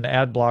an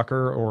ad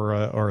blocker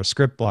or a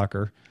script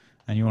blocker,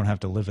 and you won't have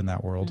to live in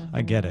that world.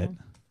 I get it.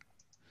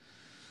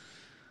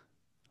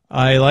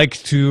 I like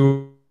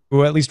to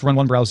at least run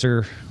one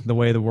browser the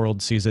way the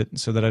world sees it,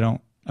 so that I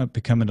don't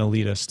become an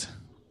elitist.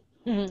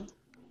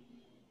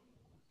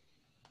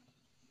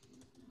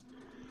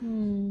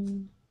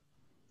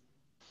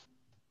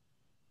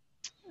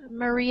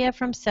 Maria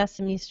from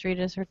Sesame Street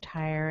is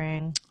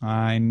retiring.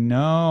 I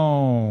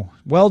know.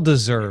 Well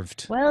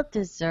deserved. Well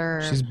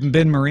deserved. She's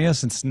been Maria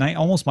since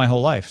almost my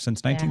whole life,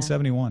 since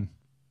 1971.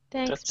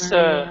 Thanks,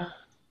 Maria.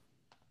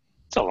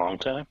 It's a long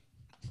time.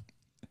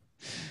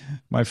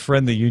 My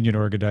friend, the union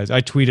organizer,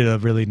 I tweeted a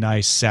really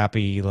nice,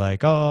 sappy,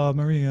 like, "Oh,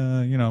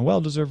 Maria,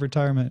 well-deserved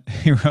retirement."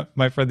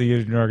 My friend, the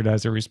union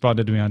organizer,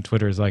 responded to me on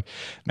Twitter, is like,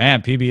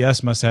 "Man,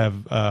 PBS must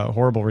have a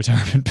horrible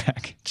retirement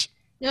package."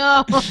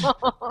 No.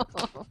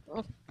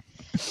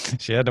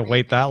 She had to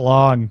wait that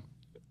long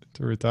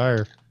to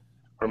retire.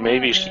 Or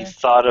maybe she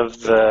thought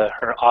of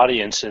her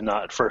audience and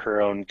not for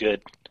her own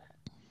good.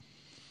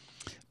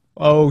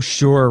 Oh,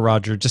 sure,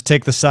 Roger. Just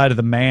take the side of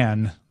the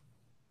man.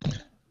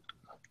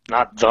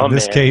 Not the man. In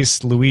this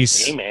case,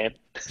 Luis. Hey, man.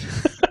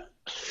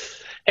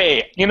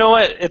 Hey, you know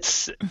what?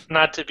 It's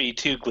not to be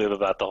too glib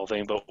about the whole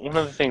thing, but one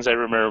of the things I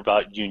remember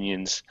about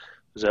unions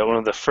was that one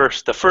of the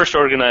first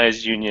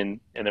organized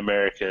union in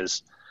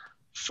America's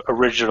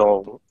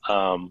original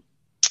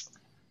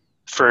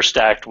first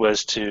act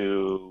was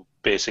to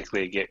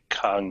basically get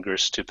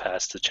Congress to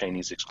pass the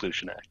Chinese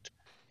Exclusion Act.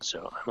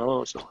 So I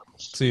know it's not.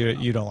 So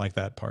you don't like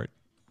that part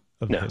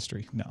of the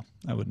history? No,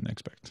 I wouldn't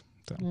expect.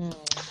 So.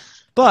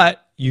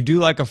 But you do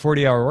like a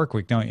 40-hour work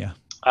week, don't you?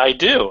 I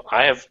do.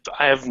 I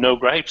have no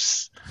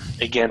gripes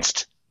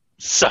against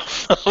some.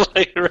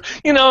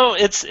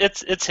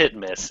 It's hit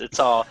and miss. It's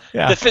all.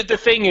 Yeah. The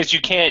thing is, you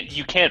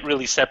can't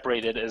really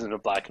separate it as in a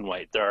black and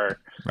white. There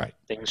are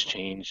things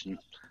change and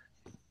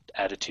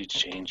attitudes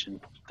change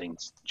and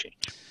things change.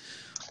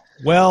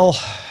 Well,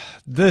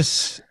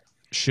 this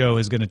show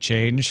is going to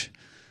change,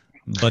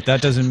 but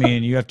that doesn't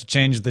mean you have to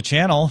change the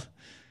channel.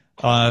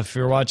 If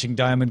you're watching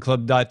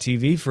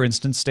DiamondClub.tv, for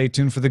instance, stay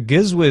tuned for the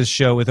GizWiz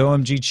show with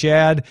OMG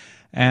Chad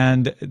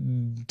and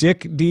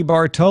Dick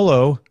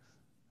DiBartolo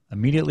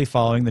immediately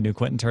following the new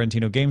Quentin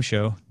Tarantino game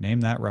show.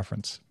 Name that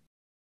reference.